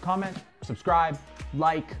 leave a comment, subscribe,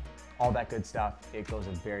 like, all that good stuff. It goes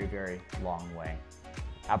a very, very long way.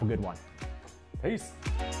 Have a good one. Peace.